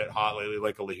catching it hot lately,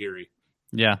 like a Lahiri.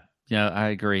 Yeah, I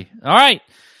agree. All right.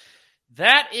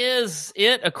 That is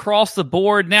it across the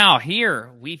board. Now,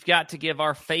 here, we've got to give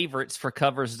our favorites for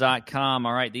Covers.com.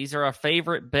 All right, these are our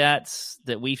favorite bets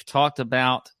that we've talked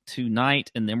about tonight,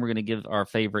 and then we're going to give our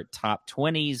favorite top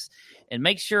 20s. And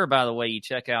make sure, by the way, you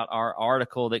check out our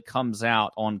article that comes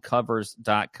out on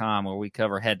Covers.com, where we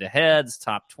cover head-to-heads,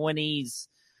 top 20s,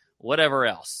 whatever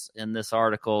else in this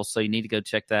article. So you need to go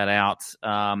check that out.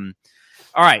 All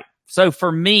right, so for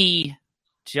me,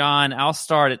 John, I'll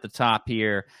start at the top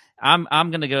here. I'm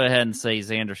going to go ahead and say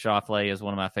Xander Schauffele is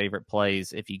one of my favorite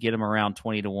plays. If you get him around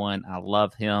 20 to 1, I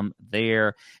love him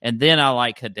there. And then I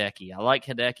like Hideki. I like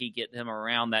Hideki, getting him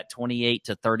around that 28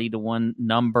 to 30 to 1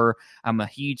 number. I'm a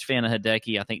huge fan of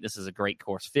Hideki. I think this is a great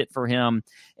course fit for him,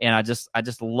 and I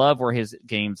just love where his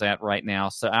game's at right now.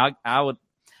 So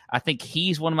I think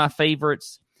he's one of my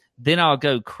favorites. Then I'll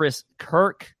go Chris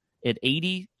Kirk at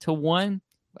 80 to 1.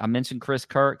 I mentioned Chris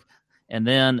Kirk, and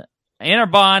then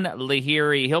Anirban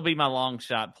Lahiri, he'll be my long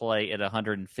shot play at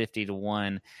 150 to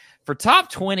 1. For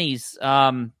top 20s,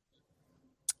 I'll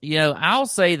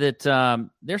say that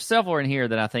there's several in here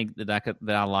that I think that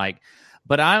I like.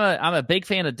 But I'm a big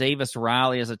fan of Davis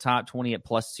Riley as a top 20 at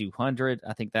plus 200.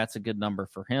 I think that's a good number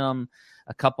for him.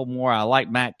 A couple more. I like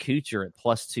Matt Kuchar at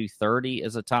plus 230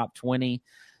 as a top 20.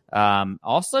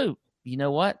 Also, you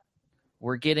know what?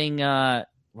 We're getting a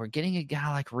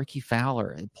guy like Ricky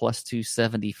Fowler at plus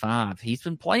 275. He's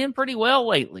been playing pretty well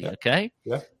lately, okay?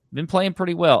 Yeah. Been playing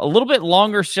pretty well. A little bit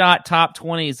longer shot top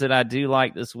 20s that I do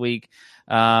like this week.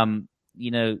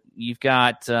 You've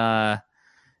got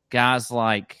guys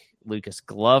like Lucas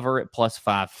Glover at plus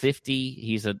 550.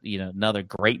 He's another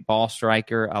great ball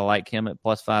striker. I like him at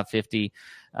plus 550.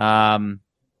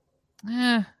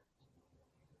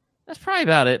 That's probably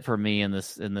about it for me in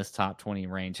this top 20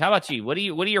 range. How about you? What are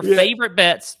your favorite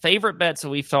bets that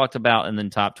we've talked about in the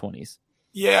top 20s?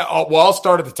 Yeah, I'll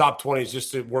start at the top 20s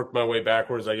just to work my way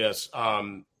backwards, I guess.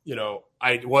 I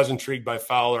was intrigued by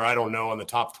Fowler. I don't know, on the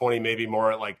top 20, maybe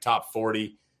more at like top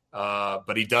 40.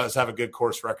 But he does have a good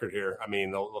course record here. I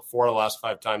mean, the 4 of the last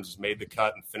 5 times he's made the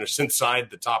cut and finished inside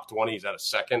the top 20. He's at a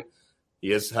second. He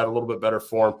has had a little bit better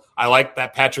form. I like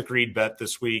that Patrick Reed bet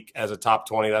this week as a top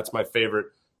 20. That's my favorite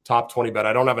top 20 bet.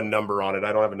 I don't have a number on it.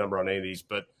 I don't have a number on any of these,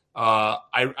 but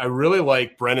I really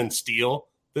like Brennan Steele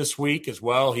this week as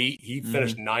well. He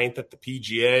finished 9th at the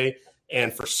PGA,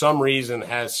 and for some reason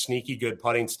has sneaky good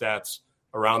putting stats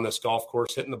around this golf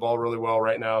course, hitting the ball really well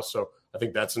right now. So I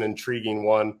think that's an intriguing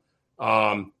one.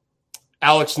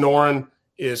 Alex Noren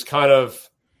is kind of,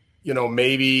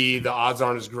 maybe the odds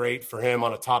aren't as great for him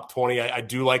on a top 20. I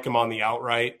do like him on the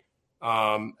outright.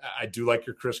 I do like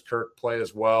your Chris Kirk play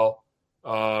as well.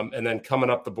 And then coming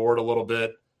up the board a little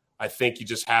bit, I think you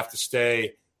just have to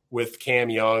stay with Cam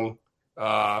Young.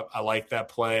 I like that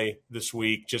play this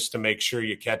week just to make sure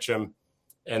you catch him.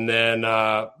 And then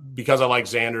because I like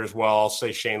Xander as well, I'll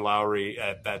say Shane Lowry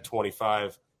at that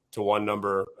 25 to 1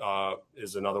 number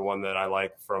is another one that I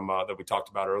like from that we talked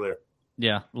about earlier.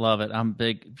 Yeah, love it. I'm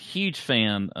huge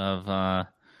fan of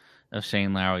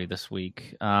Shane Lowry this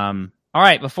week. All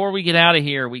right, before we get out of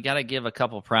here, we got to give a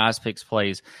couple Prize Picks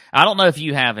plays. I don't know if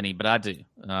you have any, but I do.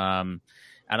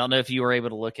 I don't know if you were able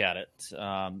to look at it,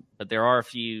 but there are a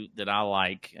few that I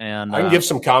like. And I can give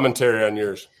some commentary on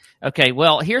yours. Okay,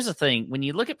 well, here's the thing. When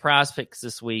you look at Prize Picks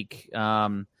this week,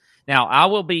 now I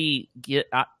will be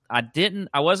I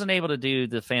wasn't able to do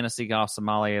the Fantasy Golf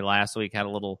Sommelier last week. Had a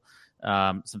little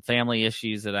some family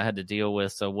issues that I had to deal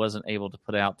with, so wasn't able to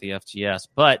put out the FGS.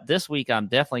 But this week, I'm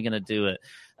definitely going to do it.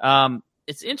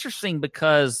 It's interesting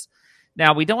because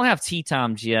now we don't have tee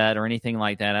times yet or anything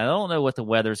like that. I don't know what the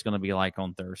weather's going to be like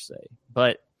on Thursday,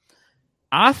 but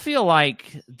I feel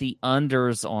like the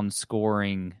unders on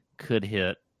scoring could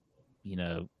hit,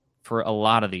 for a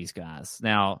lot of these guys.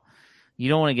 Now, you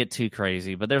don't want to get too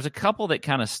crazy, but there's a couple that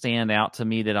kind of stand out to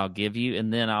me that I'll give you,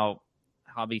 and then I'll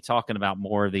be talking about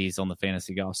more of these on the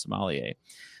Fantasy Golf Sommelier.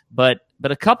 But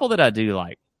a couple that I do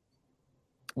like.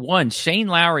 One, Shane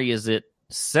Lowry is at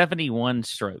 71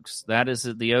 strokes. That is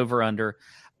the over-under.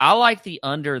 I like the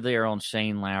under there on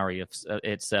Shane Lowry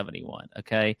at 71.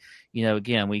 Okay.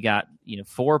 Again, we got,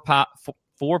 four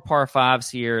par fives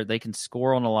here. They can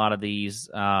score on a lot of these.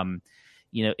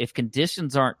 If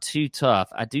conditions aren't too tough,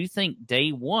 I do think day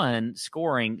one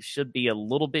scoring should be a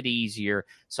little bit easier.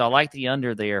 So I like the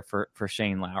under there for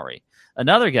Shane Lowry.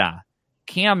 Another guy,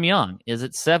 Cam Young, is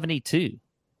at 72.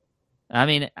 I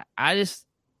mean, I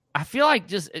feel like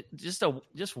just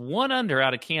one under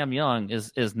out of Cam Young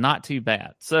is not too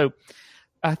bad. So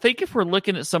I think if we're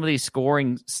looking at some of these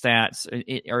scoring stats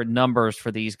or numbers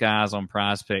for these guys on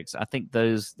Prize Picks, I think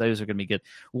those are going to be good.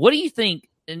 What do you think?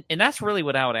 And that's really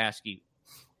what I would ask you.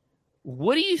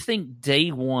 What do you think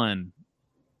day one?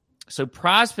 So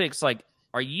Prize Picks,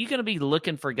 are you going to be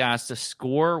looking for guys to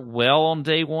score well on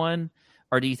day one,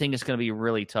 or do you think it's going to be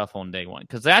really tough on day one?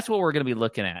 Because that's what we're going to be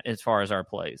looking at as far as our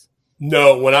plays.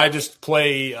 No, when I just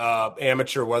play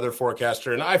amateur weather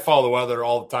forecaster, and I follow the weather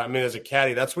all the time. I mean, as a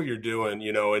caddy, that's what you're doing, and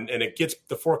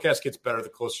the forecast gets better the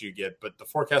closer you get. But the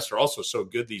forecasts are also so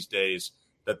good these days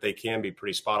that they can be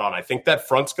pretty spot on. I think that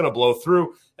front's going to blow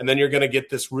through, and then you're going to get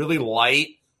this really light,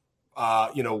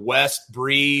 west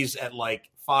breeze at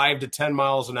 5 to 10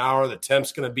 miles an hour. The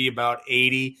temp's going to be about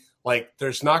 80.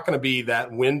 There's not going to be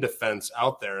that wind defense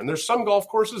out there. And there's some golf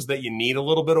courses that you need a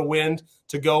little bit of wind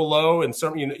to go low. And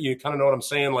some, you kind of know what I'm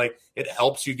saying? It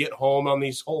helps you get home on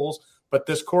these holes. But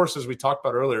this course, as we talked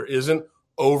about earlier, isn't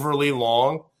overly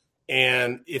long.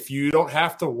 And if you don't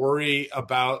have to worry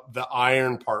about the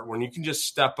iron part, when you can just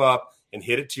step up and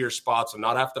hit it to your spots and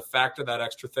not have to factor that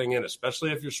extra thing in,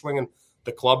 especially if you're swinging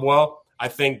the club well, I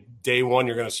think day one,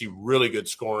 you're going to see really good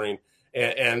scoring.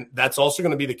 And that's also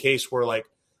going to be the case where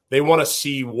they want to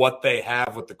see what they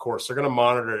have with the course. They're going to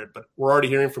monitor it, but we're already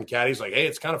hearing from caddies hey,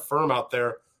 it's kind of firm out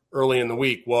there early in the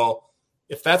week. Well,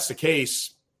 if that's the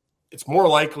case, it's more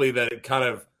likely that it kind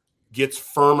of gets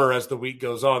firmer as the week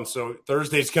goes on. So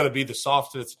Thursday's going to be the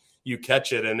softest you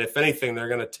catch it. And if anything, they're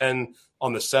going to tend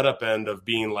on the setup end of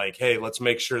being hey, let's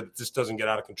make sure that this doesn't get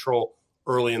out of control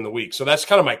early in the week. So that's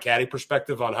kind of my caddy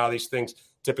perspective on how these things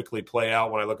typically play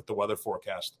out when I look at the weather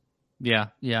forecast. Yeah.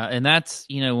 And that's,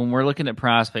 when we're looking at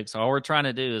Prize Picks, all we're trying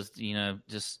to do is,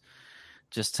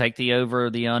 just take the over,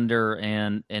 the under.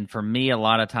 And for me, a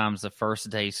lot of times the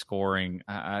first day scoring,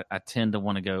 I tend to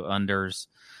want to go unders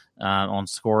on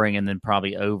scoring and then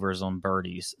probably overs on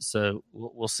birdies. So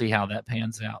we'll see how that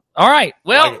pans out. All right.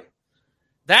 Well,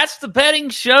 that's the betting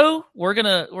show. We're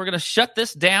gonna shut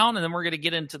this down, and then we're gonna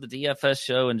get into the DFS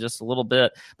show in just a little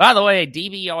bit. By the way,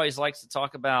 DB always likes to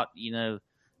talk about,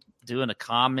 doing a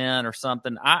comment or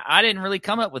something. I didn't really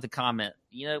come up with a comment.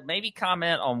 Maybe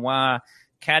comment on why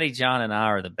Caddy John and I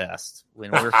are the best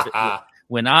when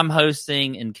when I'm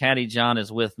hosting and Caddy John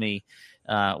is with me.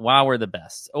 Why we're the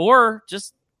best, or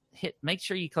just make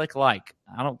sure you click like.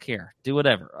 I don't care. Do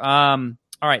whatever.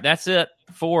 All right, that's it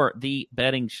for the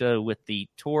betting show with the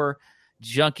Tour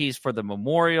Junkies for the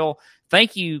Memorial.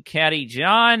 Thank you, Caddy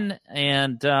John,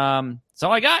 and that's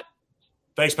all I got.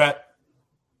 Thanks, Pat.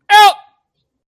 Out.